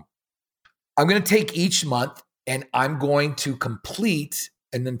I'm going to take each month and I'm going to complete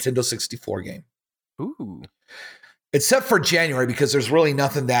a Nintendo 64 game. Ooh. Except for January, because there's really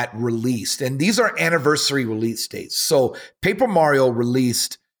nothing that released. And these are anniversary release dates. So Paper Mario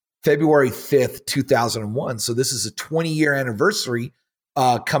released February 5th, 2001. So this is a 20-year anniversary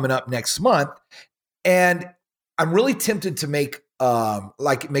coming up next month. And I'm really tempted to make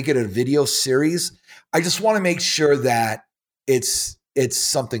it a video series. I just want to make sure that it's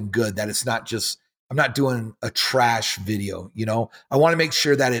something good, that it's not just, I'm not doing a trash video, you know? I want to make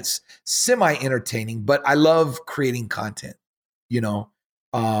sure that it's semi-entertaining, but I love creating content, you know?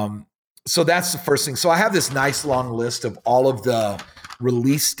 So that's the first thing. So I have this nice long list of all of the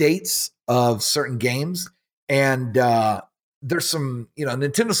release dates of certain games. And there's some, you know,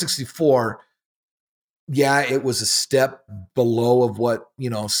 Nintendo 64, yeah, it was a step below of what, you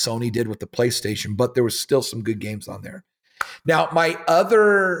know, Sony did with the PlayStation, but there was still some good games on there. Now, my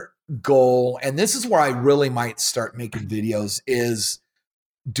other goal, and this is where I really might start making videos, is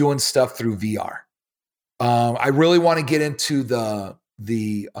doing stuff through VR. I really want to get into the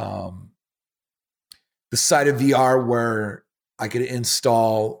side of VR where I could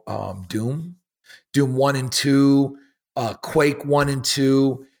install Doom 1 and 2, Quake 1 and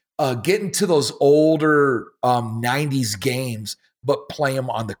 2, get into those older 90s games, but play them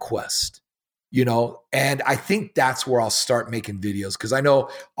on the Quest, and I think that's where I'll start making videos, because I know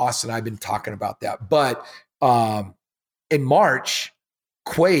Austin and I have been talking about that. But in March,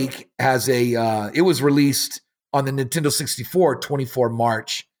 Quake has it was released on the Nintendo 64, 24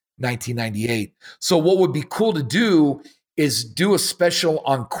 March 1998. So what would be cool to do is do a special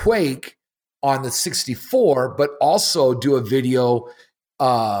on Quake on the 64, but also do a video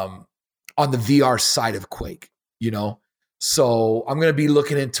on the VR side of Quake, So I'm going to be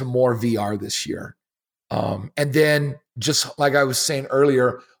looking into more VR this year. And then, just like I was saying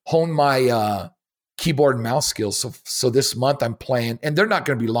earlier, hone my keyboard and mouse skills. So this month I'm playing, and they're not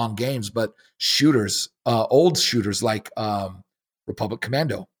going to be long games, but shooters, old shooters like Republic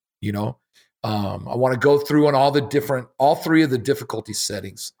Commando. I want to go through on all three of the difficulty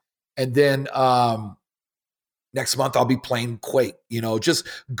settings. And then next month I'll be playing Quake, just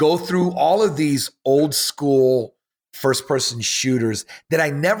go through all of these old school first person shooters that I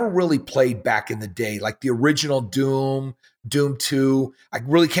never really played back in the day, like the original Doom 2. I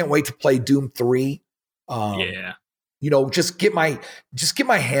really can't wait to play Doom 3. Just get my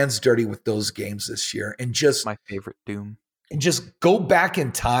hands dirty with those games this year, and just my favorite Doom, and just go back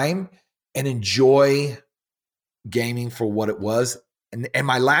in time and enjoy gaming for what it was. And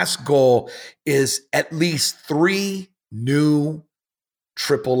my last goal is at least 3 new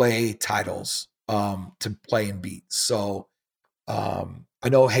AAA titles to play and beat. So I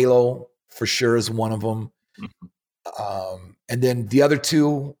know Halo for sure is one of them. And then the other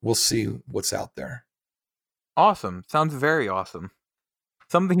 2, we'll see what's out there. Awesome. Sounds very awesome.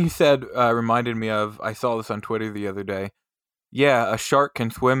 Something you said reminded me of, I saw this on Twitter the other day. Yeah, a shark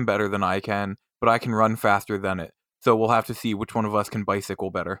can swim better than I can, but I can run faster than it. So we'll have to see which one of us can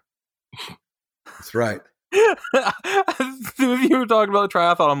bicycle better. That's right. As soon as you were talking about the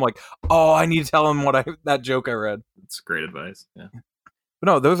triathlon, I'm like, oh, I need to tell him that joke I read. It's great advice. Yeah. But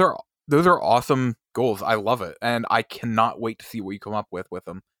no, those are awesome goals. I love it, and I cannot wait to see what you come up with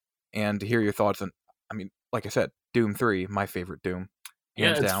them, and to hear your thoughts. And I mean, like I said, Doom 3, my favorite Doom,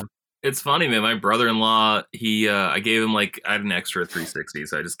 hands down. It's funny, man. My brother-in-law, I gave him I had an extra 360,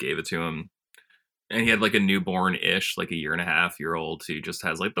 so I just gave it to him. And he had a newborn-ish, a 1.5-year-old who just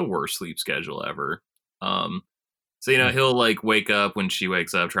has the worst sleep schedule ever. So he'll wake up when she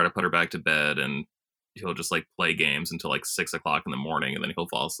wakes up, try to put her back to bed, and he'll just play games until 6 o'clock in the morning, and then he'll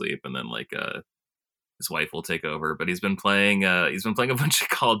fall asleep, and then his wife will take over. But he's been playing a bunch of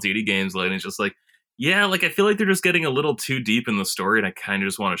Call of Duty games lately, and it's just yeah, I feel like they're just getting a little too deep in the story, and I kind of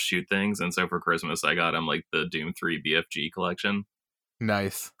just want to shoot things. And so for Christmas, I got him the Doom 3 BFG collection.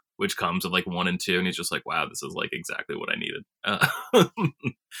 Nice. Which comes with 1 and 2, and he's just wow, this is exactly what I needed.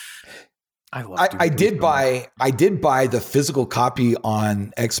 I did buy the physical copy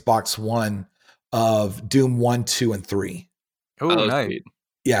on Xbox One of Doom 1, 2, and 3. Oh, nice. Sweet.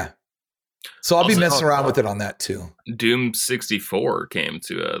 Yeah. So I'll be messing around with it on that too. Doom 64 came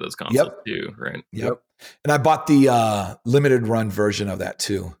to those consoles too, right? Yep. And I bought the limited run version of that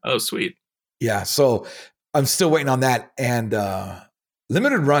too. Oh, sweet. Yeah. So I'm still waiting on that. And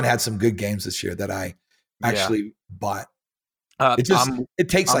limited run had some good games this year that I actually bought. It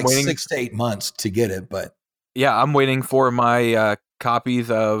takes 6 to 8 months to get it, but yeah, I'm waiting for my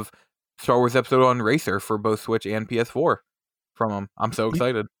copies of Star Wars Episode 1 Racer for both Switch and PS4 from them. I'm so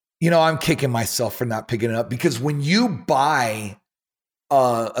excited. I'm kicking myself for not picking it up, because when you buy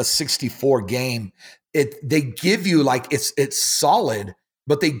a 64 game, they give you it's solid,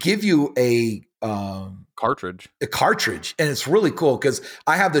 but they give you a cartridge. And it's really cool because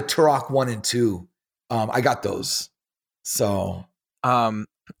I have the Turok 1 and 2. I got those. So I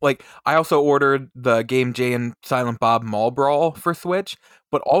also ordered the game Jay and Silent Bob Mall Brawl for Switch,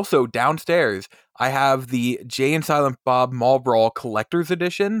 but also downstairs I have the Jay and Silent Bob Mall Brawl Collector's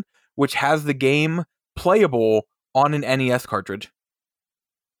Edition, which has the game playable on an NES cartridge.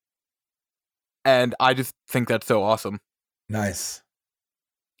 And I just think that's so awesome. Nice.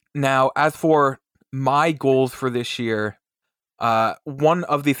 Now, as for my goals for this year, one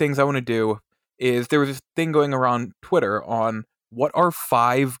of the things I want to do is there was this thing going around Twitter on what are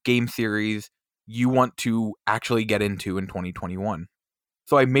 5 game series you want to actually get into in 2021.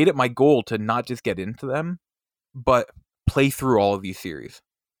 So I made it my goal to not just get into them, but play through all of these series.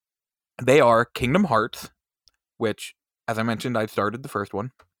 They are Kingdom Hearts, which, as I mentioned, I've started the first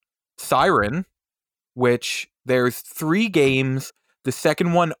one. Siren, which there's 3 games The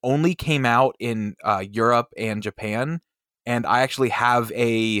second one only came out in Europe and Japan, and I actually have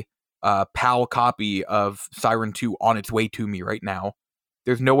a PAL copy of Siren 2 on its way to me right now.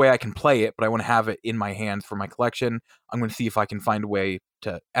 There's no way I can play it, but I want to have it in my hands for my collection. I'm going to see if I can find a way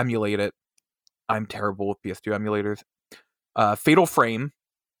to emulate it. I'm terrible with PS2 emulators. Fatal Frame,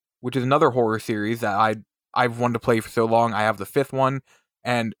 which is another horror series that I've wanted to play for so long. I have the 5th one,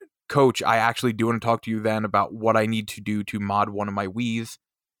 and Coach, I actually do want to talk to you then about what I need to do to mod one of my Wiis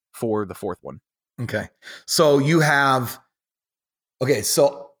for the 4th one. Okay. So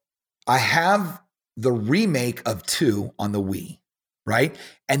I have the remake of 2 on the Wii, right?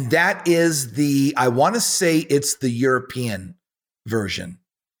 And that is I want to say it's the European version.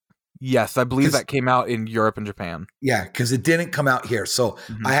 Yes, I believe that came out in Europe and Japan. Yeah, because it didn't come out here. So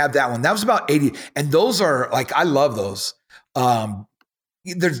I have that one. That was about 80. And those are like, I love those.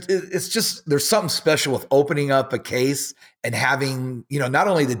 There's something special with opening up a case and having, not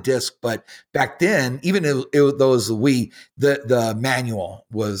only the disc, but back then, even though it was the Wii, the manual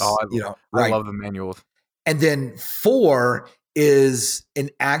was, I love the manuals. And then 4 is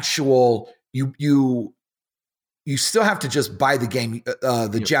an actual, you still have to just buy the game,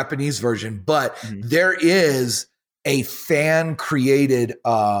 the Japanese version, but there is a fan created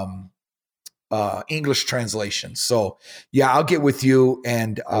English translation. So yeah, I'll get with you.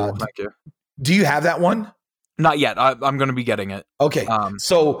 And thank you. Do you have that one? Not yet. I'm going to be getting it. Okay.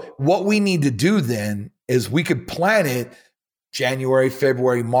 So what we need to do then is we could plan it January,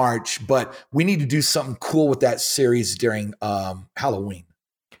 February, March, but we need to do something cool with that series during Halloween.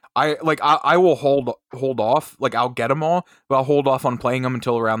 I will hold off. Like, I'll get them all, but I'll hold off on playing them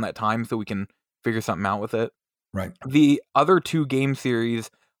until around that time so we can figure something out with it. Right. The other 2 game series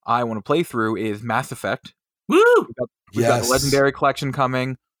I want to play through is Mass Effect. Woo! We've got the Legendary Collection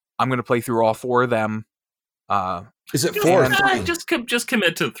coming. I'm going to play through all 4 of them. Is it 4 or 3? Just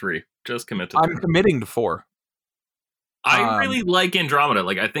commit to 3. Just commit to 3. I'm committing to 4. I really like Andromeda.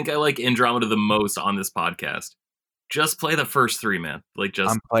 Like, I think I like Andromeda the most on this podcast. Just play the first 3, man. Like, just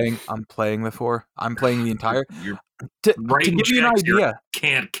I'm playing the 4. I'm playing the entire. To give you an idea,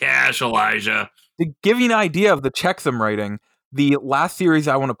 can't cash, Elijah. To give you an idea of the checks I'm writing, the last series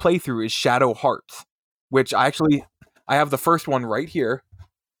I want to play through is Shadow Hearts, which I have the first one right here.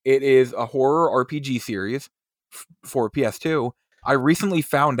 It is a horror RPG series for PS2. I recently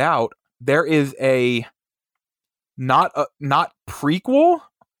found out there is a not prequel,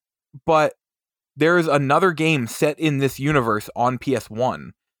 but there is another game set in this universe on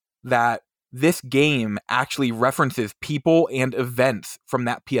PS1 that this game actually references people and events from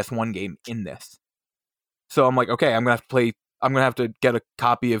that PS1 game in this. So I'm like, okay, I'm going to have to get a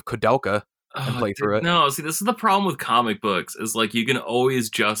copy of Koudelka and play through it. No, see, this is the problem with comic books, is like, you can always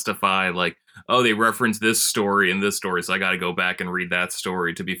justify, like, oh, they reference this story and this story, so I got to go back and read that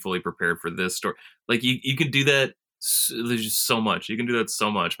story to be fully prepared for this story. Like, you can do that. There's just so much. You can do that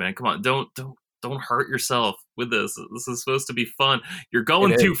so much, man. Come on, don't hurt yourself with this. This is supposed to be fun. You're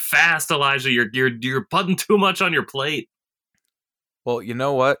going too fast, Elijah. You're putting too much on your plate. Well, you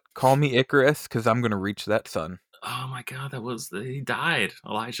know what? Call me Icarus, because I'm going to reach that sun. Oh my God, he died.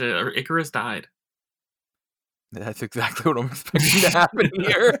 Elijah, or Icarus died. That's exactly what I'm expecting to happen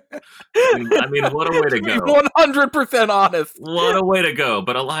here. I mean, what a way to go. 100% honest. What a way to go.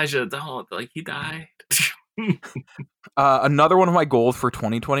 But Elijah, he died. Another one of my goals for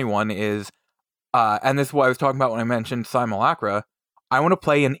 2021 is, and this is what I was talking about when I mentioned Simulacra, I want to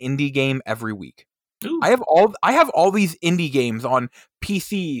play an indie game every week. Ooh. I have all these indie games on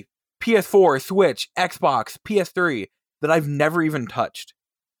PC, PS4, Switch, Xbox, PS3 that I've never even touched.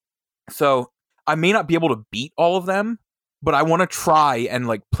 So I may not be able to beat all of them, but I want to try and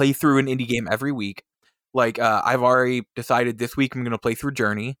like play through an indie game every week. Like, I've already decided this week I'm going to play through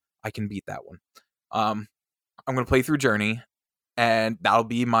Journey. I can beat that one. I'm going to play through Journey, and that'll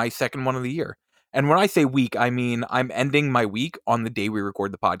be my second one of the year. And when I say week, I mean I'm ending my week on the day we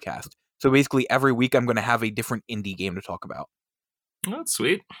record the podcast. So basically every week I'm going to have a different indie game to talk about. Oh, that's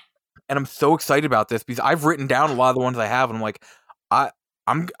sweet. And I'm so excited about this because I've written down a lot of the ones I have, and I'm like,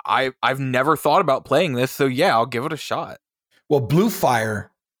 I've never thought about playing this, so yeah, I'll give it a shot. Well, Blue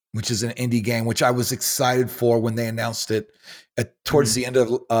Fire, which is an indie game, which I was excited for when they announced it towards the end of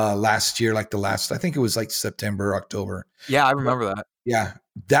last year, I think it was like September, October. Yeah, I remember that. Yeah,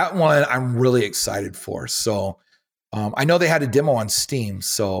 that one I'm really excited for. So I know they had a demo on Steam,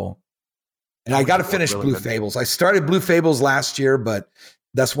 and I got to finish Blue Fables. I started Blue Fables last year, but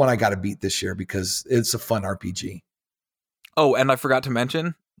that's one I got to beat this year because it's a fun RPG. Oh, and I forgot to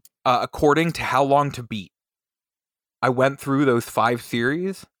mention, according to How Long to Beat, I went through those 5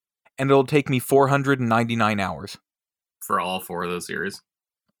 series, and it'll take me 499 hours. for all 4 of those series?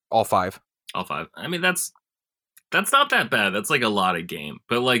 All 5. All 5. I mean, that's not that bad. That's like a lot of game.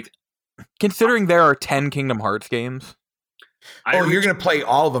 But like, considering there are 10 Kingdom Hearts games. You're going to play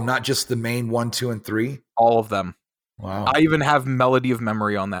all of them, not just the main 1, 2, and 3? All of them. Wow. I even have Melody of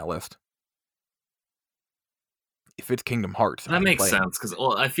Memory on that list. If it's Kingdom Hearts. That makes sense, because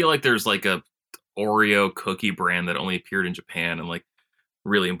I feel like there's like a Oreo cookie brand that only appeared in Japan, and like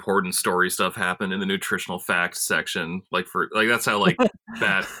really important story stuff happened in the nutritional facts section. Like that's how like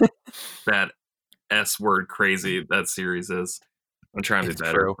that S word crazy that series is. I'm trying to be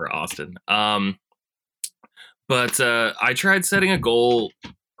better for Austin. But I tried setting a goal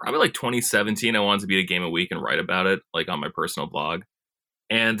probably like 2017. I wanted to beat a game a week and write about it, like on my personal blog.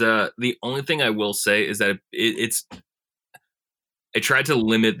 And the only thing I will say is that I tried to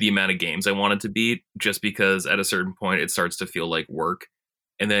limit the amount of games I wanted to beat, just because at a certain point it starts to feel like work.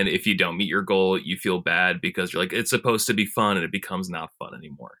 And then if you don't meet your goal, you feel bad because you're like, it's supposed to be fun, and it becomes not fun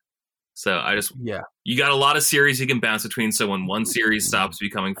anymore. So you got a lot of series you can bounce between. So when one series stops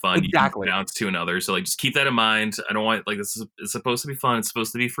becoming fun, you can bounce to another. So like, just keep that in mind. I don't want it's supposed to be fun. It's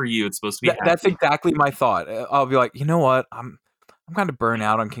supposed to be for you. It's supposed to be. That's exactly my thought. I'll be like, you know what? I'm kind of burnt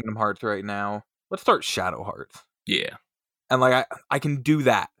out on Kingdom Hearts right now. Let's start Shadow Hearts. Yeah. And like, I can do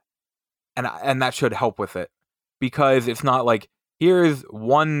that. And that should help with it, because it's not like, here is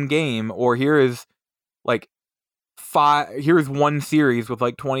one game, or here is like here's one series with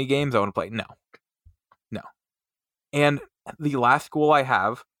like 20 games I want to play. No. And the last goal I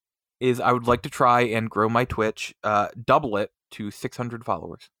have is I would like to try and grow my Twitch, double it to 600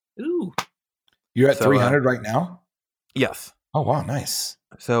 followers. Ooh. You're at 300 right now? Yes. Oh, wow. Nice.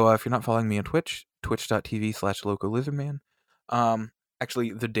 So if you're not following me on Twitch, twitch.tv/LocoLizardman.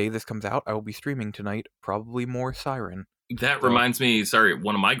 Actually, the day this comes out, I will be streaming tonight, probably more Siren. That reminds me,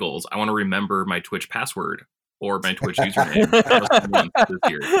 one of my goals, I want to remember my Twitch password or my Twitch username.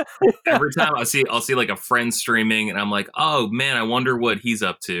 This year. Every time I'll see like a friend streaming, and I'm like, oh man, I wonder what he's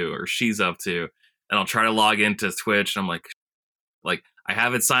up to or she's up to. And I'll try to log into Twitch, and I'm like I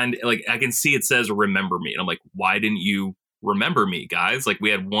have it signed, like I can see it says remember me. And I'm like, why didn't you remember me, guys? Like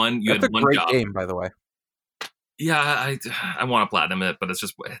you had one great job. Game, by the way. Yeah, I want to platinum it, but it's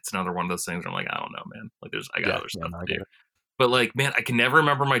another one of those things where I'm like, I don't know, man. Like I got other stuff to do. But like, man, I can never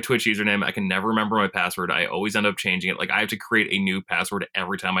remember my Twitch username. I can never remember my password. I always end up changing it. Like I have to create a new password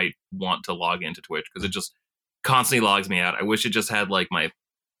every time I want to log into Twitch, because it just constantly logs me out. I wish it just had like I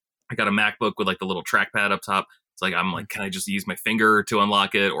got a MacBook with like the little trackpad up top. It's like, I'm like, can I just use my finger to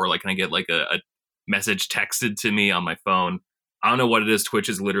unlock it? Or like, can I get like a message texted to me on my phone? I don't know what it is. Twitch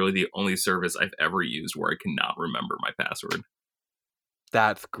is literally the only service I've ever used where I cannot remember my password.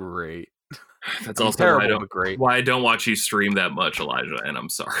 That's great. That's also why I don't watch you stream that much, Elijah, and I'm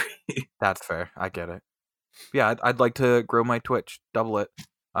sorry. That's fair. I get it. Yeah, I'd like to grow my Twitch, double it,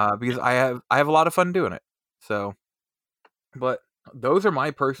 because I have a lot of fun doing it. So, but those are my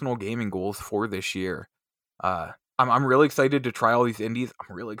personal gaming goals for this year. I'm really excited to try all these indies.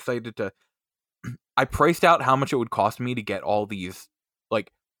 I'm really excited to. I priced out how much it would cost me to get all these,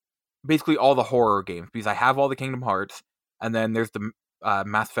 like, basically all the horror games, because I have all the Kingdom Hearts, and then there's the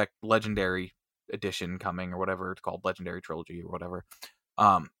Mass Effect Legendary Edition coming, or whatever it's called, Legendary Trilogy or whatever.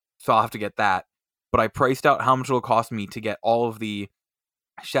 So I'll have to get that. But I priced out how much it'll cost me to get all of the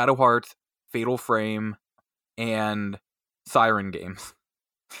Shadow Hearts, Fatal Frame, and Siren games.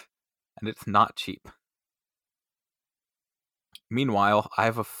 And it's not cheap. Meanwhile, I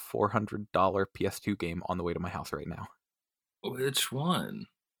have a $400 PS2 game on the way to my house right now. Which one?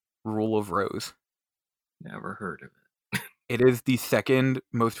 Rule of Rose. Never heard of it. It is the second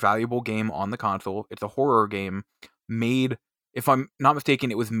most valuable game on the console. It's a horror game made, if I'm not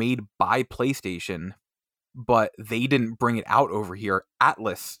mistaken, it was made by PlayStation, but they didn't bring it out over here.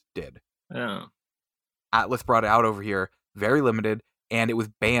 Atlas did. Yeah. Atlas brought it out over here, very limited, and it was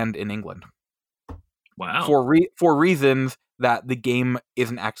banned in England. Wow. For reasons that the game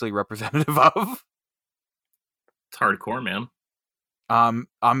isn't actually representative of. It's hardcore, man. I'm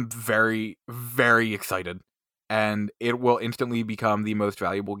very, very excited. And it will instantly become the most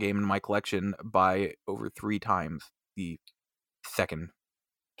valuable game in my collection by over 3 times the second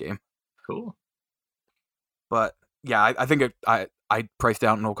game. Cool. But yeah, I think I priced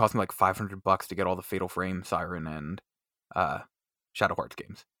out, and it'll cost me like $500 to get all the Fatal Frame, Siren, and Shadow Hearts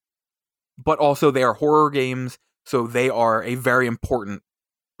games. But also they are horror games, so they are a very important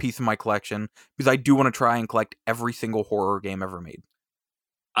piece of my collection, because I do want to try and collect every single horror game ever made.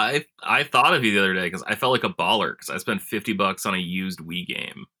 I thought of you the other day because I felt like a baller, because I spent $50 on a used Wii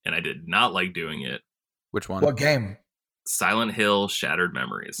game, and I did not like doing it. Which one? What game? Silent Hill Shattered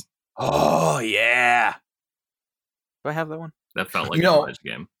Memories. Oh, yeah. Do I have that one? That felt like a Pledge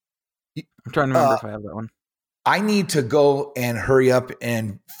game. I'm trying to remember if I have that one. I need to go and hurry up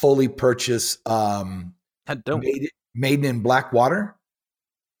and fully purchase Maiden in Blackwater,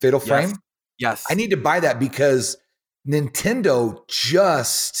 Fatal Frame. Yes. I need to buy that because Nintendo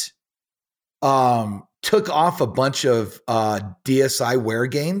just took off a bunch of DSiWare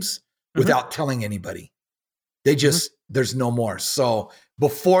games without telling anybody. They just, there's no more. So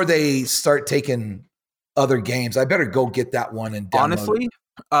before they start taking other games, I better go get that one and download Honestly,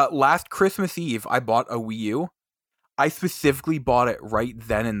 last Christmas Eve, I bought a Wii U. I specifically bought it right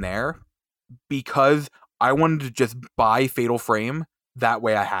then and there because I wanted to just buy Fatal Frame. That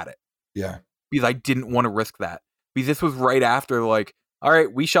way I had it. Yeah. Because I didn't want to risk that. Because this was right after, like, all right,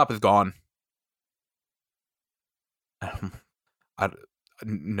 Wii Shop is gone.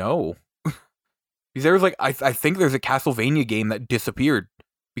 No. Because there was, like, I think there's a Castlevania game that disappeared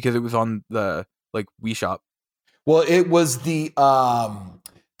because it was on the, like, Wii Shop. Well, it was the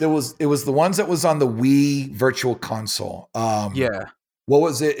it was the ones that was on the Wii Virtual Console. Yeah. What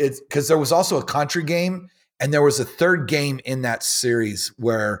was it? It's because there was also a Contra game, and there was a third game in that series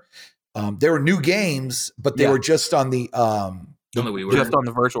where there were new games, but they were just on the Wii, just on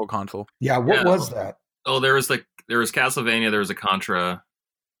the Virtual Console. Yeah, what was that? Oh, there was Castlevania, there was a Contra.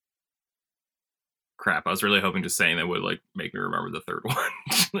 Crap, I was really hoping just saying that would like make me remember the third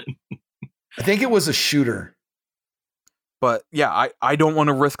one. I think it was a shooter. But yeah, I don't want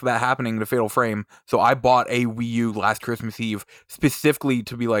to risk that happening to Fatal Frame, so I bought a Wii U last Christmas Eve specifically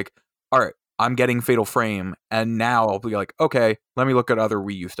to be like, all right, I'm getting Fatal Frame, and now I'll be like, okay, let me look at other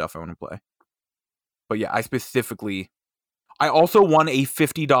Wii U stuff I want to play. But yeah, I also won a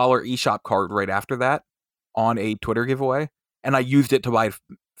 $50 eShop card right after that on a Twitter giveaway, and I used it to buy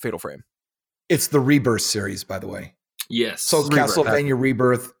Fatal Frame. It's the Rebirth series, by the way. Yes. So Castlevania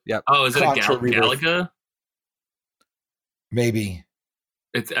Rebirth. Yep. Oh, is it Galaga? Maybe.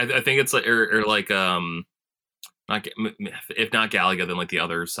 It's. I think it's like or like not if not Galaga, then like the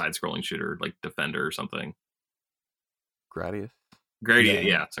other side-scrolling shooter, like Defender or something. Gradius.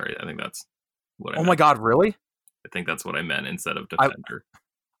 Yeah. Sorry, I think that's what. I meant. My God, really? I think that's what I meant instead of Defender.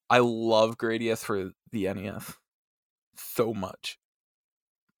 I love Gradius for the NES so much,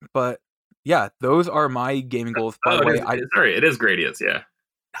 but yeah, those are my gaming goals. By the way, it is Gradius. Yeah.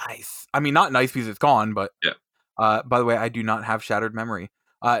 Nice. I mean, not nice because it's gone, but yeah. By the way, I do not have Shattered Memory.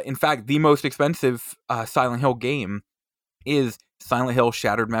 In fact, the most expensive Silent Hill game is Silent Hill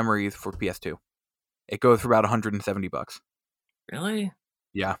Shattered Memories for PS2. It goes for about $170. Really?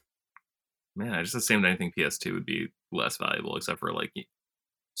 Yeah. Man, I just assumed anything PS2 would be less valuable, except for like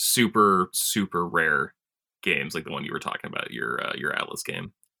super, super rare games like the one you were talking about, your Atlas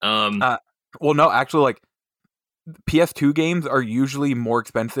game. Well, no, actually, like PS2 games are usually more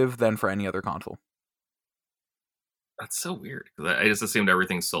expensive than for any other console. That's so weird. I just assumed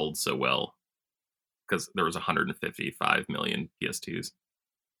everything sold so well because there was 155 million PS2s.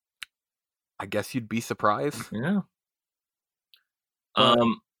 I guess you'd be surprised. Yeah.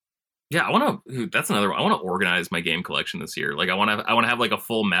 Yeah, I want to. That's another one. I want to organize my game collection this year. Like, I want to have like a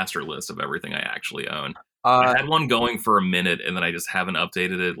full master list of everything I actually own. I had one going for a minute, and then I just haven't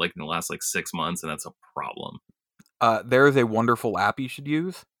updated it like in the last like 6 months, and that's a problem. There is a wonderful app you should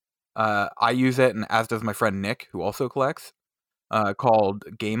use. I use it, and as does my friend Nick, who also collects, called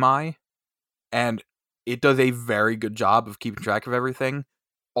GameEye, and it does a very good job of keeping track of everything.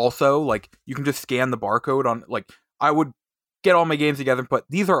 Also, like, you can just scan the barcode on, like, I would get all my games together, but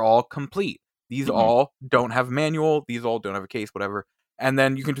these are all complete. These all don't have a manual, these all don't have a case, whatever. And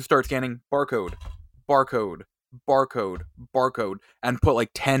then you can just start scanning barcode, barcode, barcode, barcode, and put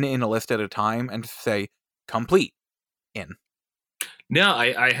like 10 in a list at a time and just say, complete, in. No,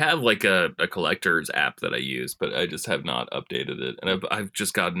 I have like a collector's app that I use, but I just have not updated it. And I've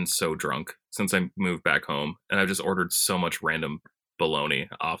just gotten so drunk since I moved back home, and I've just ordered so much random baloney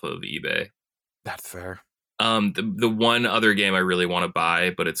off of eBay. That's fair. The one other game I really want to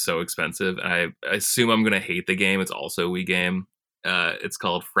buy, but it's so expensive, and I assume I'm going to hate the game. It's also a Wii game. It's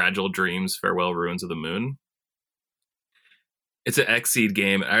called Fragile Dreams, Farewell Ruins of the Moon. It's an Xseed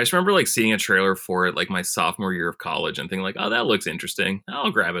game. I just remember like seeing a trailer for it like my sophomore year of college and thinking like, oh, that looks interesting.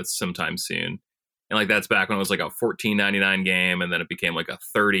 I'll grab it sometime soon. And like that's back when it was like a $14.99 game, and then it became like a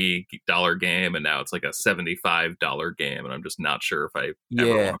 $30 game, and now it's like a $75 game, and I'm just not sure if I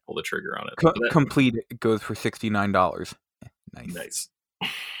ever want to pull the trigger on it. Complete it goes for $69. Nice.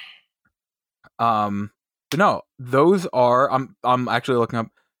 But no, those are I'm actually looking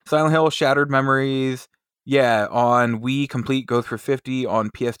up Silent Hill Shattered Memories. Yeah, on Wii Complete goes for $50.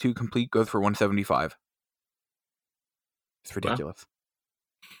 On PS2 Complete goes for $175. It's ridiculous.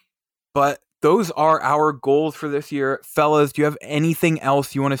 Wow. But those are our goals for this year. Fellas, do you have anything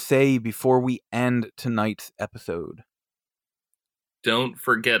else you want to say before we end tonight's episode? Don't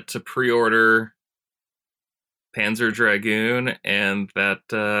forget to pre-order Panzer Dragoon and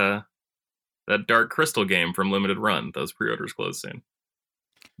that Dark Crystal game from Limited Run. Those pre-orders close soon.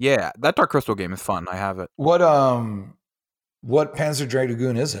 Yeah, that Dark Crystal game is fun. I have it. What Panzer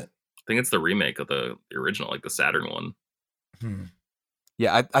Dragoon is it? I think it's the remake of the original, like the Saturn one.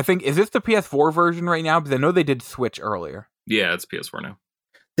 Yeah, I think, is this the PS4 version right now? Because I know they did Switch earlier. Yeah, it's PS4 now.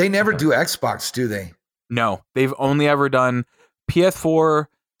 They never do Xbox, do they? No, they've only ever done PS4,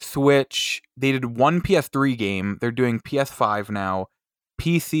 Switch. They did one PS3 game. They're doing PS5 now.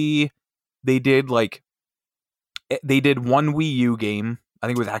 PC, they did one Wii U game. I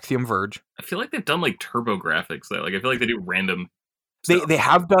think it was Axiom Verge. I feel like they've done like turbo graphics though. Like I feel like they do random They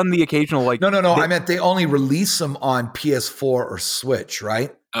have done the occasional like. No. I meant they only release them on PS4 or Switch,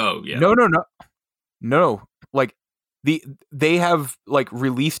 right? Oh yeah. No. Like they have like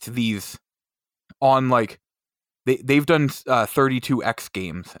released these on like they've done 32X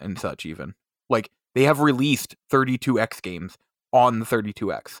games and such. Even like they have released 32X games on the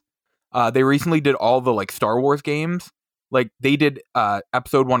 32X. They recently did all the like Star Wars games. Like they did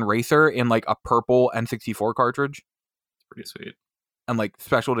Episode 1 Racer in like a purple N64 cartridge. Pretty sweet. And like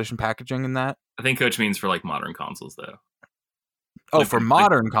special edition packaging in that. I think Coach means for like modern consoles though. Oh, like, for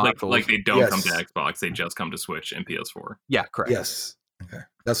modern consoles. Like they don't come to Xbox, they just come to Switch and PS4. Yeah, correct. Yes. Okay.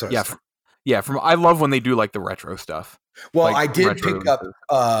 That's what I was I love when they do like the retro stuff. Well, like, I did pick up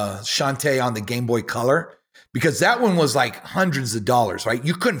Shantae on the Game Boy Color because that one was like hundreds of dollars, right?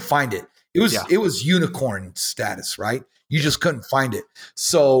 You couldn't find it. It was unicorn status, right? You just couldn't find it.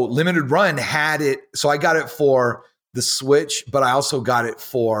 So Limited Run had it. So I got it for the Switch, but I also got it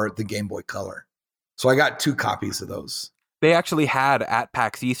for the Game Boy Color. So I got 2 copies of those. They actually had at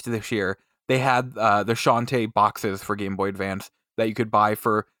PAX East this year, they had the Shantae boxes for Game Boy Advance that you could buy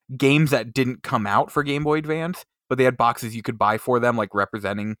for games that didn't come out for Game Boy Advance, but they had boxes you could buy for them, like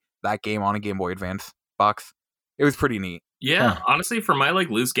representing that game on a Game Boy Advance box. It was pretty neat. Yeah, honestly, for my like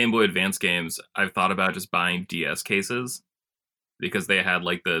loose Game Boy Advance games, I've thought about just buying DS cases because they had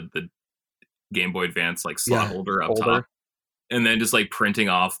like the Game Boy Advance like slot holder up top, and then just like printing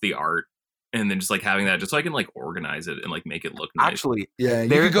off the art and then just like having that just so I can like organize it and like make it look nice. Actually, you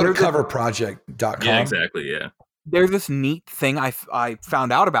could go to coverproject.com. Yeah, exactly. Yeah. There's this neat thing I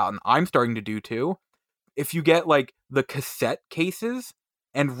found out about, and I'm starting to do too. If you get like the cassette cases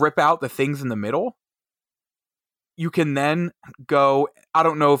and rip out the things in the middle, you can then go, I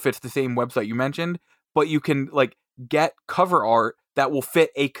don't know if it's the same website you mentioned, but you can like get cover art that will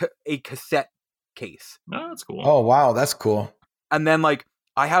fit a cassette case. Oh, that's cool. Oh, wow. That's cool. And then like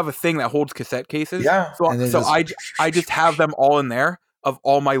I have a thing that holds cassette cases. Yeah. So I just have them all in there of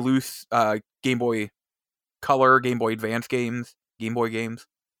all my loose Game Boy Color, Game Boy Advance games, Game Boy games.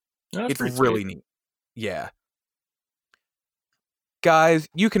 Oh, it's really neat. Yeah. Guys,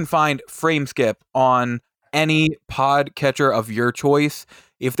 you can find Frameskip on any podcatcher of your choice.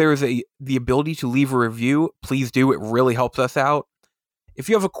 If there is the ability to leave a review, please do. It really helps us out. If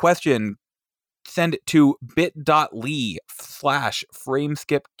you have a question, send it to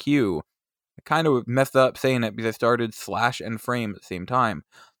bit.ly/frameskipq. I kind of messed up saying it because I started slash and frame at the same time.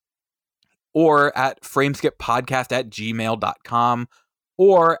 Or at frameskippodcast@gmail.com,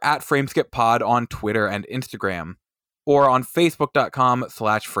 or at frameskippod on Twitter and Instagram, or on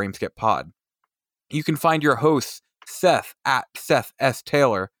facebook.com/frameskippod. You can find your hosts, Seth at Seth S.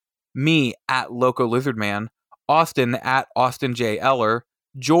 Taylor, me at Loco Lizardman, Austin at Austin J. Eller,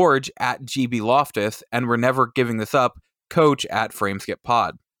 George at GB Loftus, and we're never giving this up, Coach at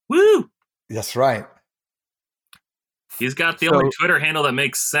FrameSkipPod. Woo! That's right. He's got the only Twitter handle that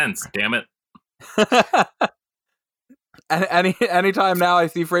makes sense, damn it. And anytime now I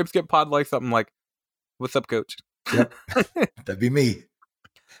see FrameSkipPod like something like, what's up, Coach? Yep. That'd be me.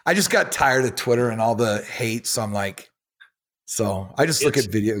 I just got tired of Twitter and all the hate, so I'm like, I just look at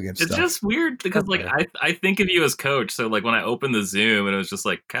video game stuff. It's just weird because like I think of you as Coach, so like when I opened the Zoom and it was just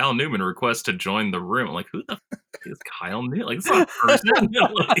like Kyle Newman requests to join the room, I'm like, who the fuck is Kyle Newman? Like, it's not a person.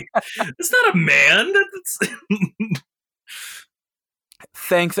 Like, it's not a man.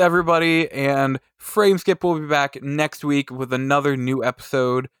 Thanks everybody, and Frameskip will be back next week with another new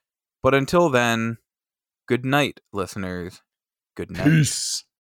episode. But until then, good night, listeners. Good night. Peace.